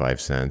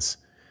 75 cents.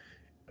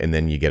 And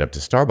then you get up to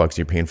Starbucks,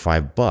 you're paying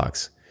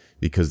 $5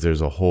 because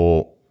there's a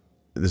whole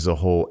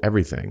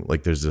everything.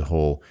 Like there's a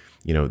whole,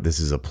 this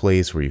is a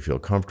place where you feel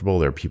comfortable.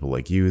 There are people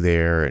like you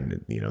there,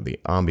 and the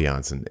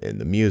ambiance and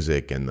the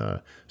music and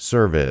the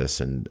service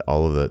and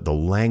all of the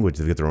language.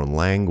 They get their own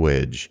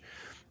language.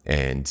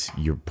 And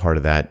you're part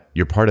of that.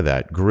 You're part of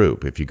that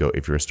group. If you're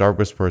a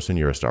Starbucks person,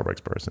 you're a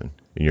Starbucks person,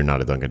 and you're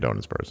not a Dunkin'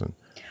 Donuts person.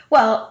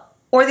 Well,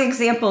 or the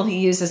example he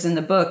uses in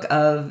the book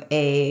of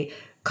a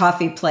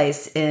coffee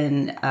place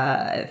in,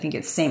 I think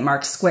it's St.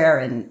 Mark's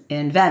Square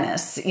in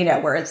Venice,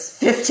 where it's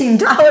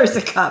 $15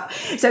 a cup.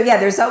 So yeah,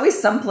 there's always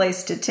some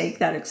place to take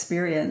that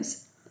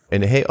experience.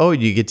 And hey,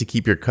 you get to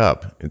keep your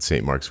cup at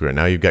St. Mark's Square.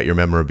 Now you've got your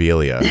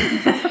memorabilia.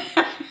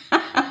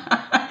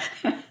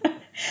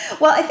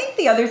 Well, I think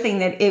the other thing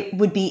that it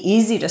would be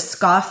easy to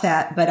scoff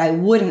at, but I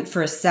wouldn't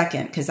for a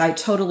second, because I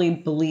totally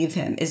believe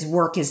him, is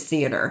work is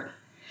theater.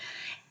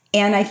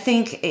 And I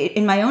think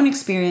in my own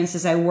experience,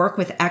 as I work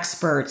with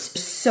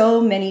experts, so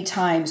many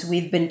times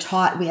we've been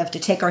taught we have to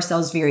take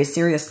ourselves very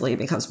seriously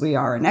because we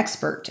are an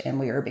expert and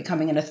we are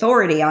becoming an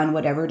authority on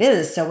whatever it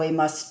is. So we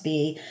must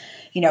be,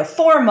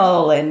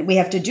 formal, and we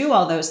have to do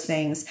all those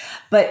things.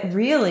 But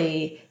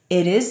really,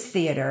 it is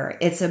theater.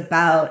 It's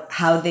about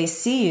how they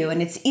see you.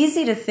 And it's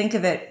easy to think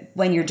of it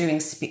when you're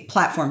doing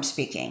platform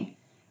speaking,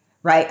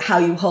 right? How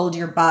you hold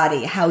your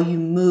body, how you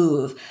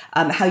move,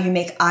 how you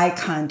make eye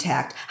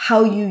contact,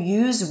 how you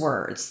use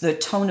words, the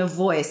tone of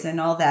voice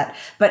and all that.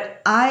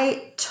 But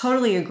I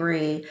totally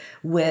agree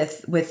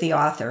with the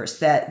authors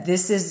that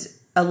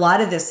a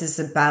lot of this is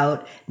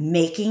about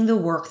making the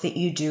work that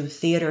you do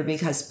theater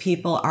because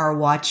people are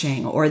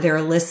watching or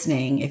they're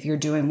listening if you're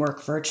doing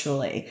work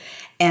virtually.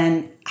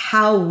 And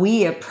how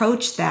we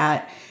approach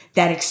that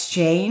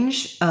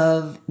exchange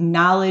of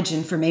knowledge,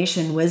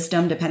 information,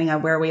 wisdom, depending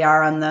on where we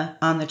are on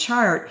the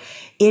chart,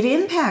 it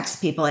impacts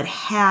people.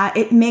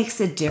 It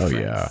makes a difference. Oh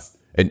yeah.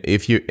 And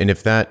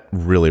if that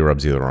really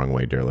rubs you the wrong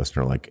way, dear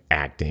listener, like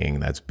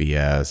acting, that's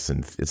BS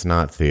and it's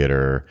not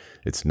theater.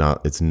 It's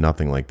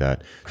nothing like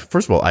that.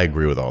 First of all, I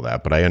agree with all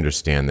that, but I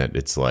understand that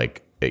it's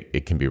like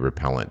it can be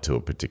repellent to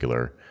a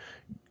particular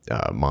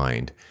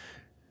mind.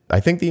 I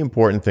think the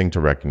important thing to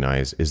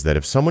recognize is that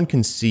if someone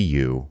can see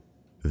you,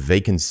 they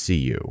can see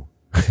you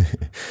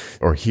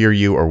or hear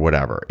you or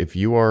whatever. If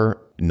you are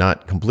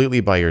not completely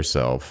by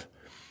yourself,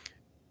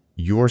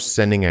 you're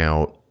sending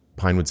out,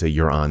 Pine would say,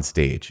 you're on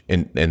stage.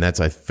 And that's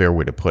a fair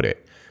way to put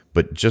it.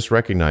 But just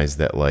recognize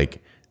that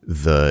like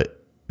the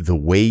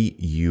way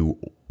you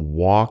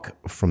walk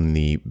from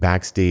the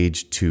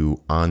backstage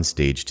to on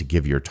stage to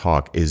give your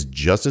talk is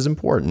just as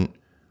important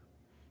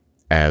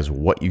as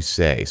what you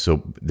say.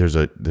 So there's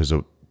a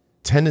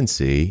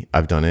tendency,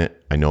 I've done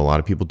it, I know a lot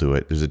of people do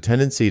it, there's a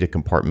tendency to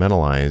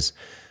compartmentalize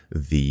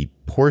the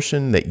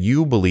portion that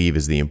you believe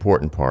is the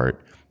important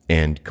part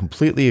and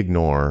completely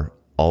ignore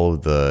all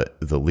of the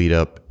lead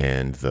up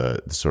and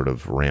the sort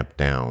of ramp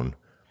down,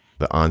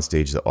 the on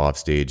stage, the off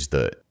stage,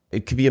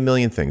 it could be a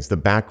million things, the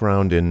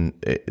background in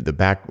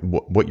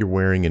what you're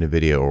wearing in a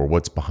video or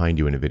what's behind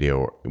you in a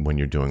video when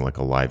you're doing like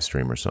a live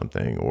stream or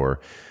something. Or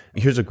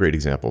here's a great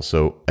example.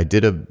 So I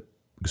did a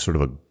sort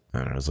of I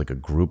don't know, it was like a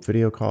group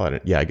video call. I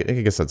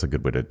guess that's a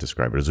good way to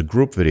describe it. It was a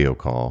group video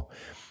call,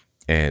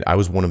 and I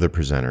was one of the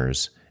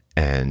presenters,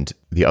 and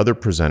the other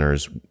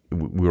presenters,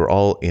 we were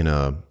all in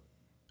a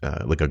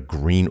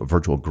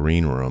virtual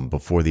green room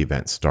before the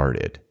event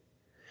started,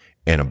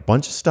 and a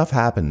bunch of stuff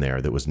happened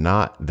there that was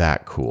not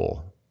that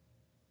cool.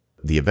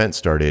 The event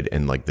started,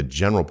 and like the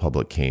general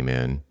public came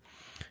in,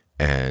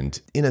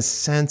 and in a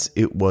sense,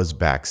 it was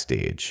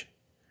backstage.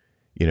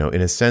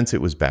 In a sense,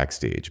 it was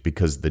backstage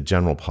because the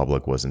general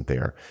public wasn't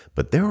there,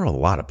 but there were a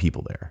lot of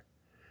people there.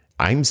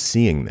 I'm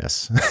seeing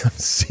this. I'm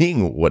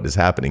seeing what is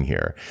happening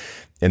here.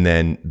 And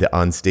then the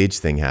on-stage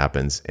thing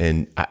happens.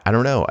 And I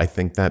don't know. I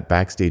think that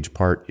backstage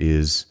part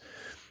is,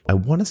 I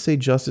want to say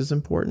just as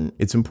important.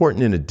 It's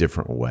important in a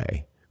different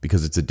way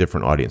because it's a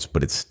different audience,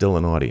 but it's still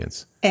an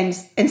audience. And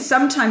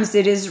sometimes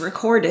it is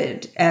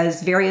recorded,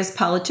 as various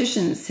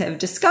politicians have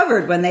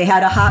discovered when they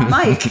had a hot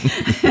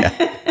mic.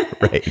 Yeah.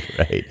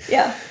 Right.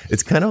 Yeah.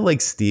 It's kind of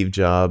like Steve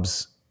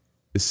Jobs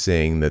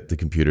saying that the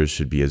computers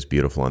should be as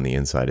beautiful on the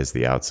inside as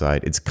the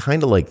outside. It's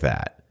kind of like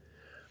that.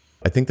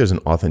 I think there's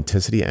an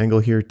authenticity angle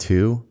here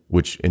too,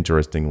 which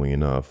interestingly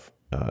enough,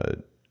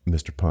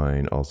 Mr.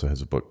 Pine also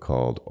has a book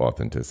called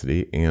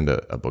Authenticity and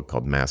a book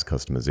called Mass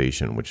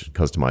Customization, which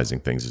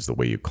customizing things is the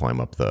way you climb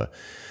up the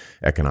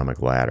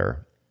economic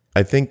ladder.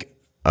 I think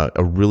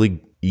a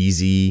really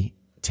easy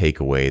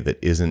takeaway that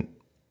isn't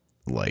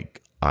like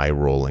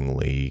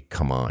eye-rollingly,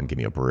 come on, give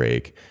me a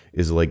break,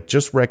 is like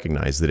just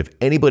recognize that if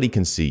anybody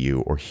can see you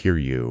or hear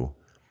you,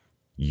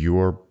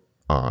 you're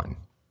on.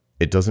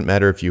 It doesn't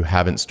matter if you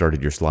haven't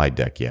started your slide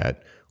deck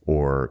yet,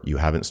 or you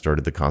haven't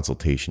started the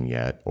consultation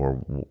yet,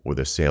 or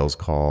the sales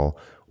call,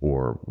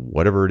 or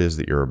whatever it is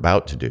that you're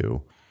about to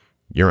do,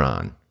 you're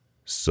on.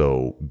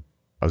 So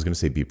I was going to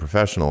say be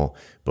professional,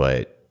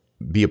 but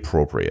be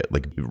appropriate.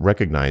 Like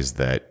recognize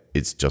that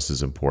it's just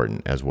as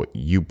important as what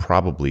you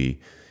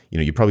probably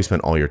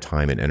spent all your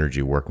time and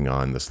energy working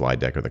on the slide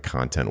deck or the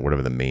content, or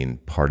whatever the main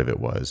part of it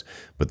was.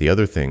 But the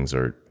other things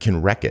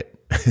can wreck it.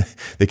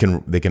 They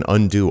can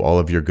undo all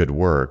of your good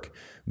work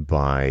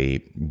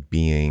by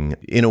being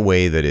in a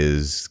way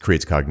that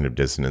creates cognitive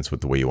dissonance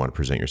with the way you want to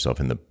present yourself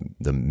in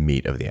the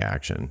meat of the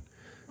action.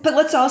 But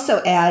let's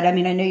also add, I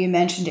know you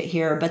mentioned it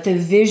here, but the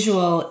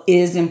visual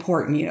is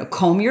important.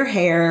 Comb your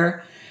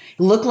hair,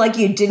 look like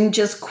you didn't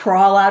just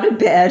crawl out of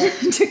bed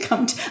to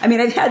come to,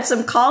 I've had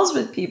some calls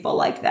with people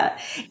like that.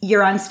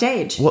 You're on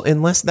stage. Well,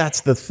 unless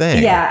that's the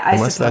thing. Yeah, I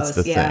suppose. That's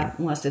the thing.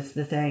 Unless it's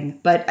the thing.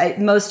 But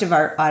most of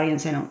our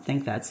audience, I don't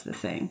think that's the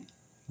thing.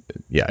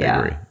 Yeah,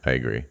 I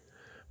agree.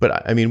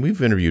 But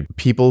we've interviewed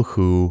people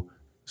who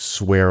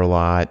swear a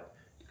lot.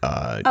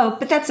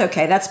 But that's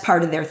okay. That's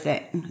part of their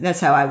thing.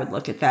 That's how I would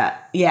look at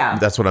that. Yeah.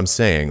 That's what I'm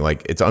saying.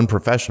 Like, it's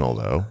unprofessional,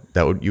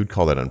 though. You'd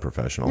call that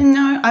unprofessional.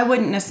 No, I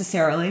wouldn't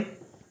necessarily.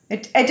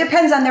 It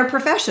depends on their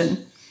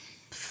profession.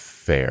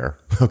 Fair.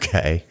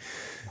 Okay.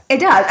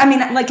 It does.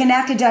 Like an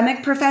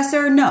academic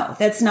professor, no,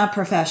 that's not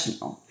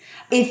professional.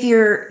 If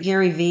you're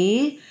Gary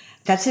Vee,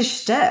 that's his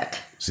shtick.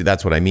 See,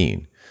 that's what I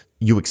mean.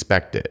 You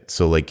expect it.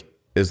 So, like,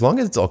 as long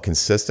as it's all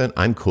consistent,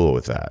 I'm cool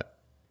with that.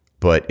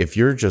 But if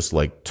you're just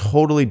like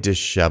totally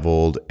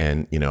disheveled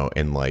and,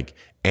 and like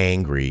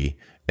angry,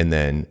 and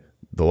then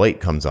the light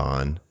comes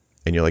on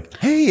and you're like,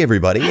 hey,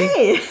 everybody.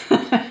 Hey.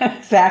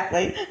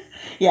 Exactly.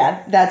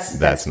 Yeah,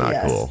 That's not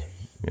yes. cool.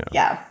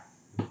 Yeah.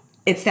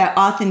 It's that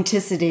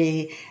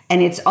authenticity,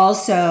 and it's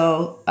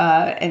also,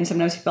 and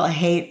sometimes people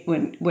hate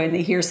when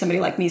they hear somebody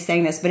like me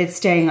saying this, but it's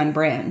staying on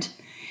brand.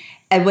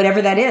 And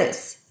whatever that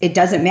is, it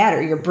doesn't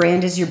matter. Your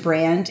brand is your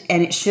brand,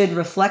 and it should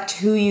reflect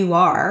who you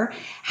are,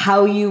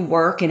 how you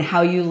work, and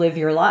how you live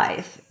your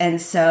life. And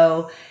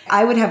so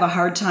I would have a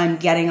hard time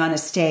getting on a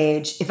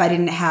stage if I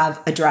didn't have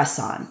a dress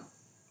on.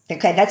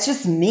 Okay, that's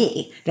just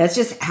me. That's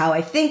just how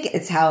I think.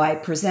 It's how I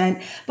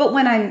present. But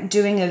when I'm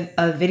doing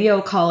a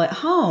video call at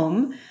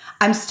home,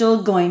 I'm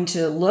still going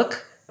to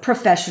look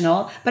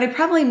professional, but I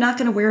probably am not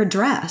going to wear a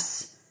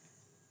dress,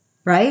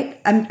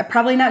 right? I'm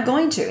probably not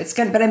going to.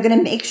 But I'm going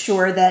to make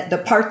sure that the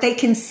part they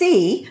can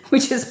see,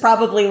 which is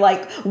probably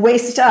like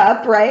waist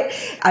up, right?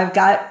 I've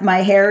got my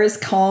hair is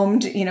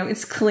combed,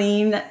 it's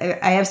clean.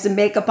 I have some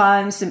makeup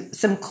on,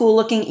 some cool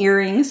looking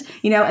earrings,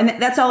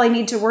 and that's all I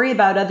need to worry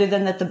about, other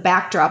than that the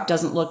backdrop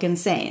doesn't look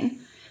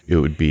insane. It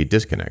would be a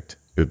disconnect.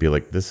 It would be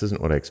like, this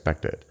isn't what I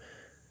expected.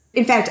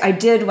 In fact, I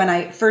did when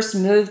I first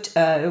moved,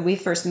 we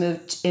first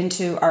moved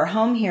into our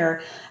home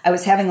here. I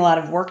was having a lot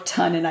of work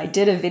done, and I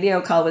did a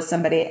video call with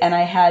somebody, and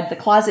I had the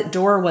closet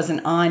door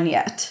wasn't on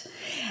yet.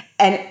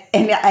 And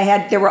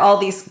there were all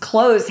these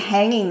clothes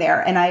hanging there,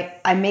 and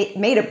I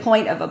made a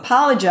point of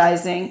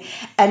apologizing,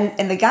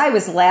 and the guy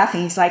was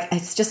laughing. He's like,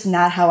 it's just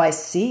not how I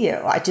see you.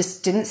 I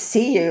just didn't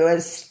see you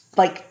as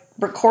like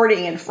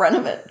recording in front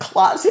of a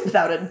closet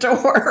without a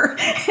door.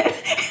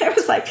 And I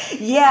was like,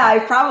 yeah, I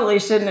probably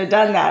shouldn't have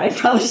done that. I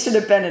probably should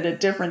have been at a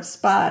different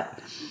spot.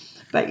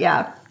 But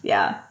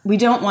yeah, we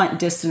don't want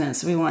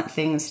dissonance. We want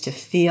things to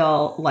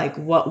feel like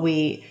what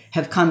we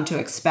have come to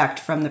expect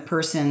from the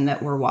person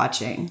that we're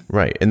watching.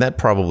 Right. And that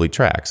probably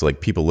tracks.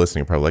 Like, people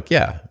listening are probably like,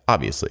 yeah,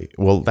 obviously.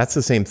 Well, that's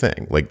the same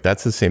thing. Like,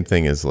 that's the same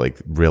thing as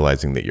like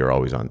realizing that you're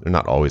always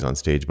not always on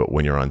stage, but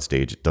when you're on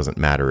stage, it doesn't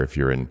matter if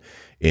you're in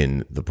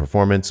the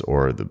performance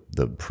or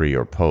the pre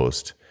or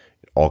post,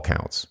 it all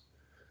counts.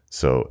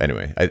 So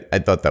anyway, I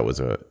thought that was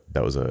a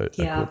cool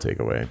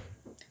takeaway.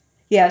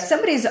 Yeah,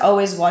 somebody's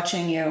always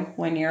watching you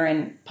when you're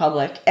in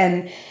public.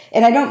 And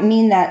I don't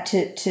mean that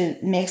to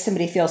make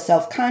somebody feel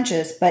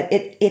self-conscious, but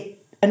it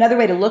another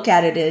way to look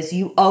at it is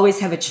you always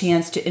have a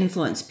chance to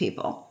influence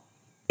people.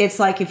 It's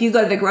like if you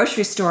go to the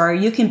grocery store,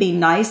 you can be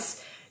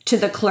nice to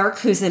the clerk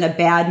who's in a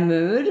bad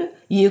mood.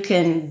 You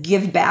can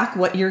give back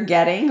what you're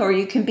getting, or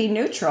you can be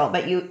neutral,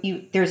 but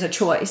you there's a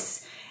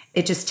choice.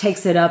 It just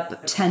takes it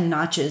up 10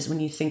 notches when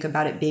you think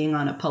about it being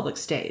on a public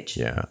stage.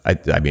 Yeah.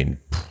 I mean,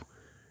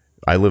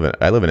 I live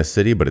in a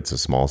city, but it's a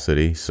small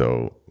city.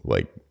 So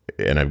like,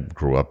 and I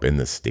grew up in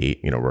the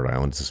state, Rhode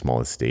Island's the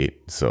smallest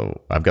state.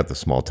 So I've got the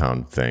small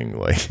town thing.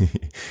 Like,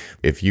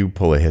 if you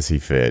pull a hissy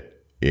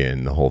fit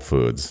in the Whole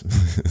Foods,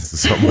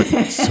 someone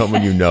is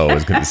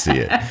going to see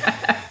it.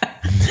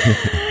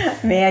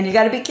 Man, you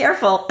got to be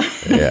careful.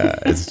 Yeah,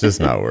 it's just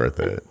not worth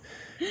it.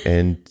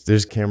 And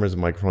there's cameras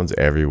and microphones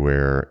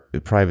everywhere.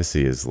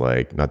 Privacy is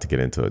like, not to get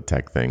into a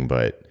tech thing,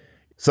 but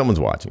someone's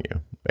watching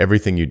you.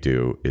 Everything you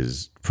do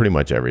pretty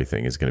much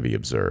everything is going to be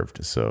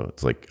observed. So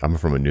it's like, I'm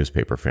from a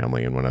newspaper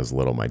family. And when I was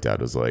little, my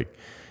dad was like,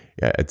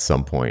 yeah, at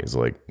some point, it's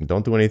like,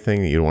 don't do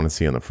anything that you don't want to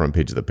see on the front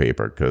page of the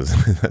paper, because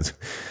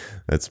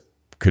that's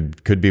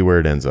could be where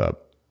it ends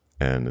up.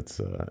 And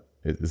it's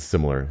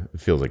similar. It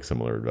feels like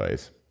similar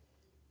advice.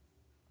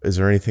 Is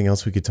there anything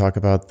else we could talk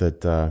about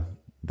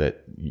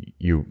that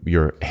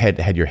your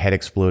head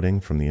exploding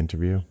from the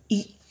interview?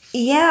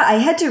 Yeah, I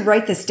had to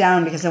write this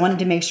down because I wanted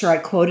to make sure I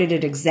quoted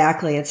it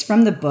exactly. It's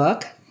from the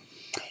book.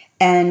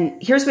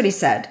 And here's what he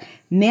said.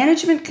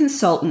 Management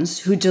consultants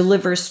who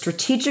deliver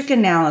strategic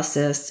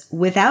analysis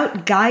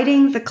without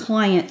guiding the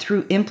client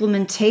through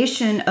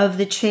implementation of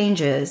the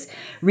changes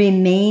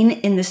remain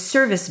in the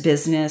service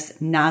business,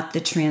 not the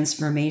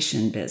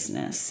transformation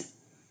business.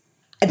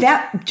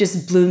 That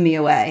just blew me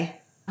away.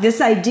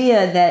 This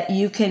idea that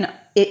you can,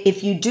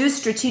 if you do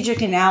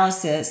strategic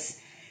analysis,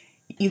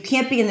 you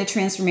can't be in the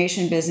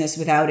transformation business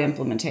without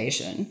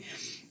implementation.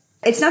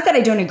 It's not that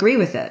I don't agree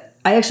with it.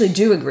 I actually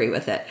do agree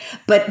with it.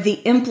 But the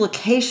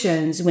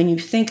implications when you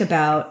think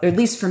about, or at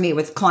least for me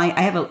with client,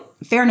 I have a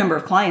fair number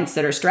of clients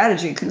that are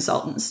strategy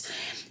consultants.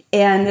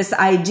 And this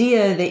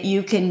idea that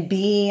you can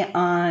be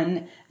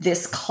on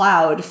this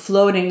cloud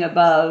floating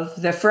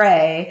above the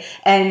fray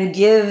and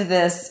give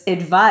this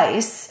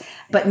advice,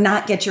 but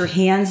not get your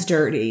hands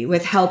dirty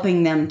with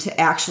helping them to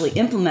actually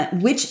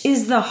implement, which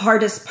is the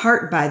hardest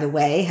part, by the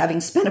way, having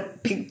spent a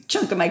big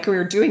chunk of my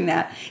career doing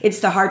that. It's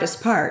the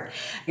hardest part.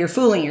 You're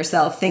fooling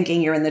yourself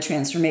thinking you're in the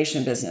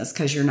transformation business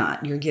because you're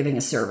not. You're giving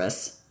a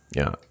service.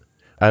 Yeah.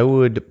 I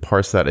would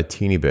parse that a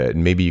teeny bit,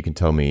 and maybe you can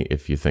tell me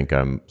if you think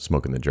I'm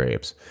smoking the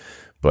drapes.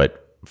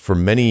 But for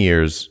many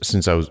years,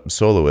 since I was a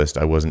soloist,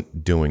 I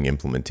wasn't doing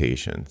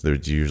implementation.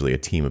 There's usually a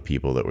team of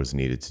people that was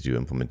needed to do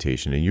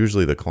implementation. And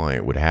usually the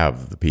client would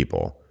have the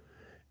people,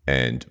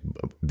 and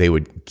they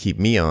would keep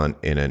me on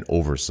in an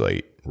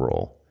oversight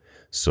role.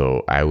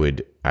 So I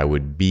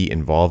would be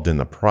involved in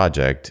the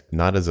project,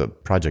 not as a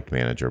project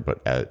manager,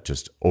 but at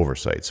just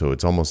oversight. So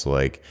it's almost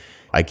like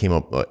I came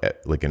up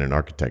like in an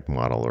architect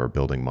model or a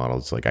building model.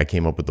 It's like I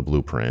came up with the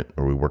blueprint,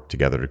 or we worked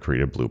together to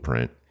create a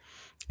blueprint.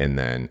 And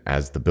then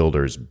as the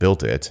builders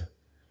built it,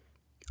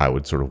 I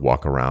would sort of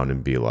walk around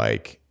and be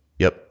like,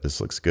 yep,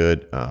 this looks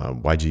good.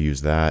 Why'd you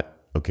use that?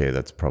 Okay,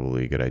 that's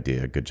probably a good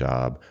idea. Good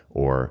job.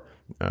 Or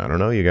I don't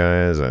know, you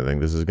guys, I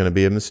think this is going to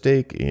be a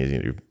mistake.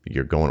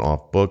 You're going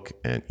off book,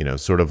 and,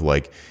 sort of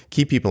like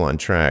keep people on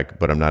track,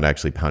 but I'm not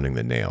actually pounding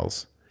the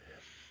nails.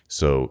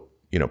 So,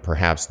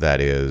 perhaps that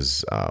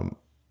is,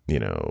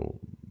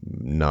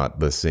 not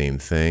the same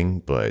thing,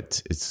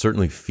 but it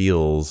certainly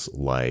feels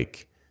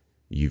like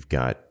you've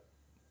got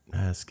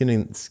skin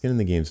in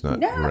the game's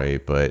not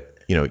right, but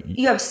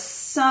you have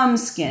some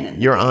skin in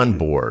the you're game. On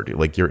board,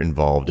 like you're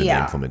involved in the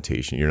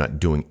implementation. You're not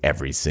doing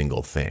every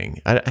single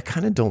thing. I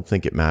kind of don't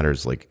think it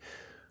matters like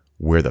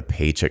where the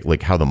paycheck,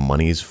 like how the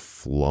money's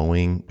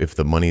flowing. If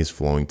the money is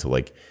flowing to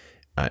like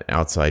an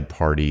outside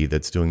party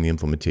that's doing the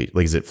implementation,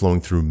 like is it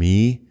flowing through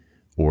me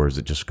or is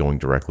it just going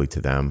directly to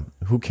them?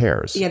 Who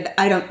cares?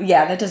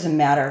 That doesn't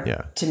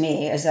matter to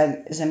me as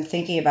I'm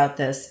thinking about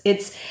this.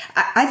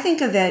 I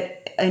think of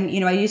it, and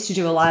I used to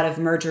do a lot of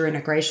merger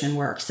integration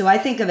work. So I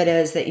think of it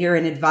as that you're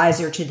an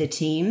advisor to the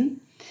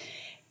team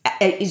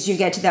as you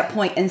get to that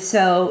point. And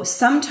so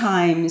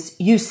sometimes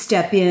you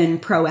step in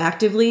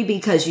proactively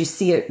because you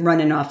see it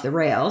running off the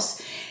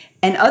rails.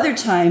 And other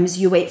times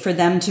you wait for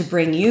them to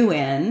bring you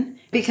in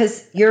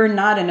because you're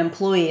not an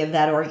employee of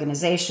that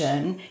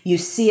organization. You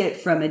see it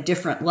from a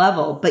different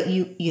level, but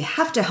you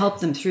have to help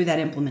them through that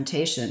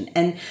implementation.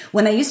 And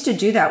when I used to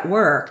do that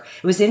work,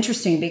 it was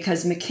interesting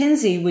because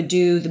McKinsey would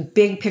do the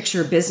big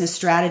picture business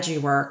strategy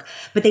work,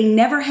 but they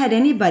never had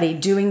anybody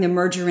doing the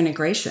merger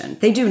integration.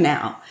 They do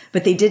now,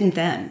 but they didn't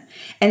then.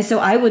 And so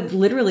I would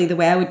literally, the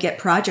way I would get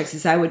projects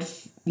is I would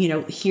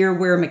hear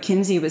where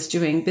McKinsey was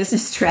doing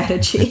business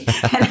strategy.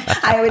 And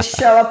I would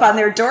show up on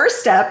their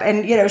doorstep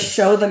and,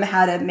 show them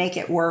how to make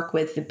it work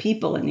with the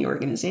people in the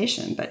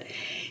organization. But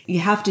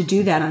you have to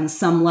do that on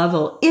some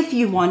level if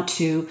you want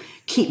to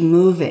keep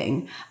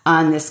moving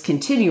on this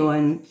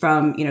continuum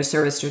from,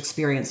 service to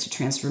experience to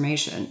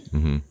transformation.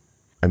 Mm-hmm.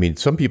 I mean,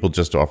 some people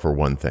just offer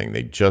one thing.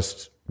 They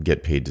just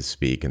get paid to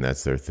speak and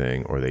that's their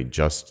thing, or they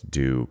just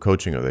do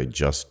coaching, or they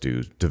just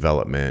do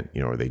development,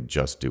 or they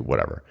just do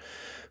whatever.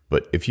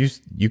 But if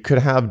you could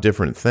have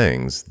different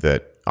things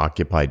that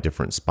occupy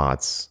different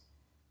spots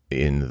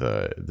in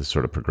the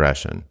sort of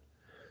progression.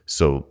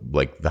 So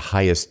like the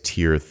highest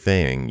tier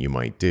thing you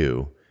might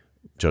do,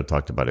 Joe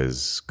talked about,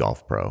 is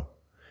Golf Pro.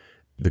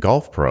 The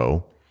Golf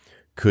Pro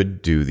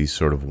could do these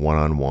sort of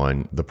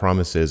one-on-one. The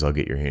promise is I'll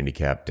get your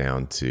handicap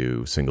down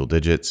to single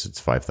digits. It's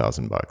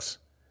 $5,000.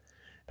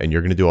 And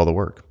you're going to do all the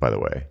work, by the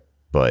way.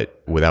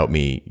 But without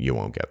me, you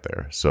won't get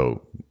there.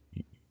 So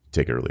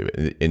take it or leave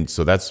it. And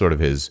so that's sort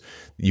of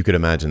you could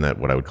imagine that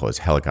what I would call his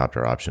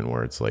helicopter option,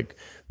 where it's like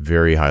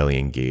very highly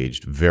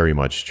engaged, very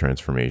much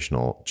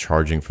transformational,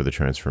 charging for the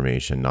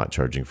transformation, not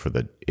charging for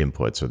the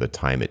inputs or the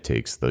time it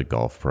takes the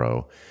Golf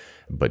Pro,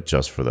 but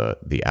just for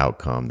the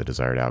outcome, the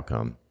desired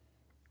outcome.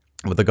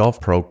 But the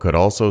Golf Pro could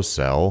also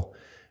sell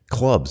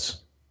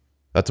clubs.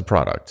 That's a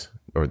product,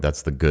 or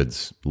that's the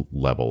goods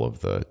level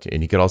of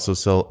and he could also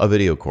sell a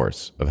video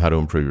course of how to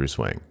improve your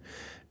swing.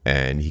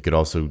 And he could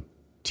also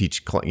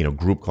teach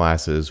group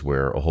classes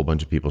where a whole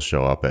bunch of people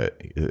show up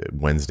at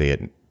Wednesday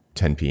at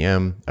 10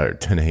 p.m. or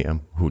 10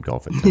 a.m. Who would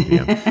golf at 10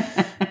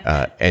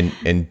 p.m.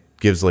 And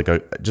gives like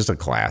just a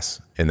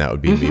class, and that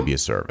would be maybe a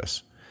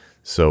service.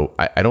 So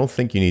I don't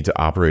think you need to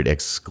operate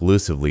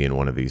exclusively in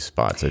one of these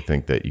spots. I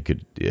think that you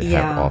could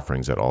have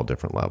offerings at all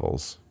different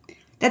levels.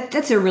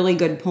 That's a really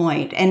good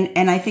point.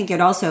 And I think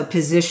it also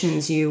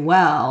positions you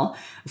well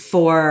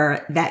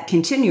for that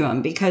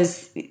continuum,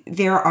 because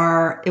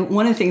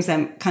one of the things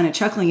I'm kind of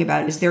chuckling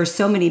about is there are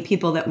so many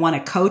people that want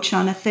to coach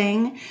on a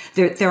thing.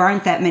 There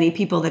aren't that many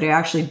people that are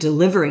actually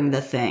delivering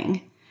the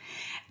thing.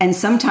 And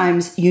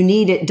sometimes you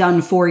need it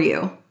done for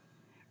you,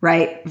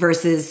 right?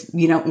 Versus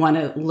you don't want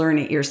to learn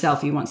it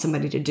yourself. You want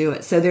somebody to do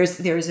it. So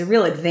there's a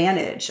real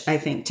advantage, I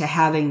think, to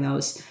having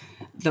those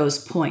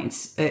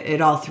points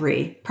at all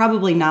three.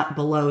 Probably not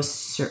below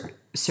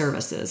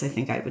services. I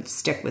think I would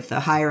stick with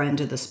the higher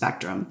end of the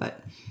spectrum.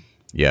 But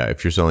yeah,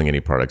 if you're selling any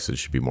products, it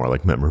should be more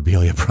like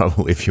memorabilia,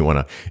 probably, if you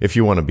want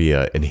to be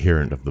an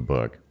adherent of the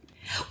book.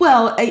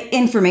 Well,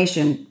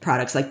 information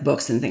products like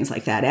books and things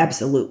like that,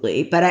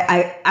 absolutely. But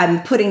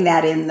I'm putting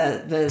that in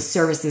the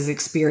services,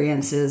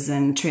 experiences,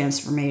 and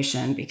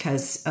transformation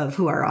because of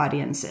who our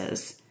audience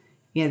is.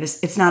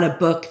 It's not a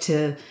book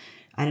to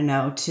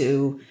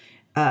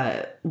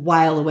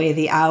while away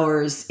the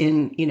hours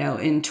in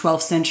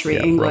 12th century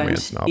England.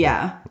 Romance novel.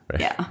 Yeah.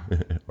 Right. Yeah.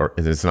 Or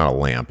it's not a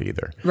lamp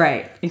either.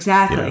 Right.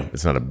 Exactly.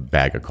 It's not a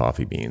bag of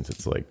coffee beans.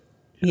 It's like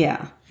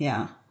Yeah.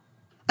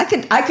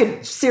 I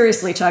could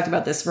seriously talk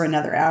about this for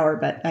another hour,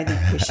 but I think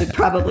we should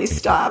probably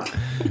stop.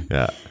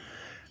 Yeah.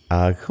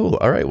 Cool.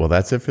 All right. Well,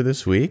 that's it for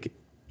this week.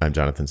 I'm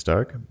Jonathan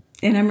Stark.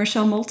 And I'm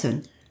Rochelle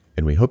Moulton.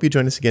 And we hope you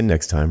join us again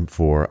next time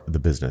for The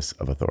Business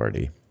of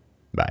Authority.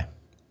 Bye.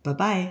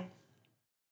 Bye-bye.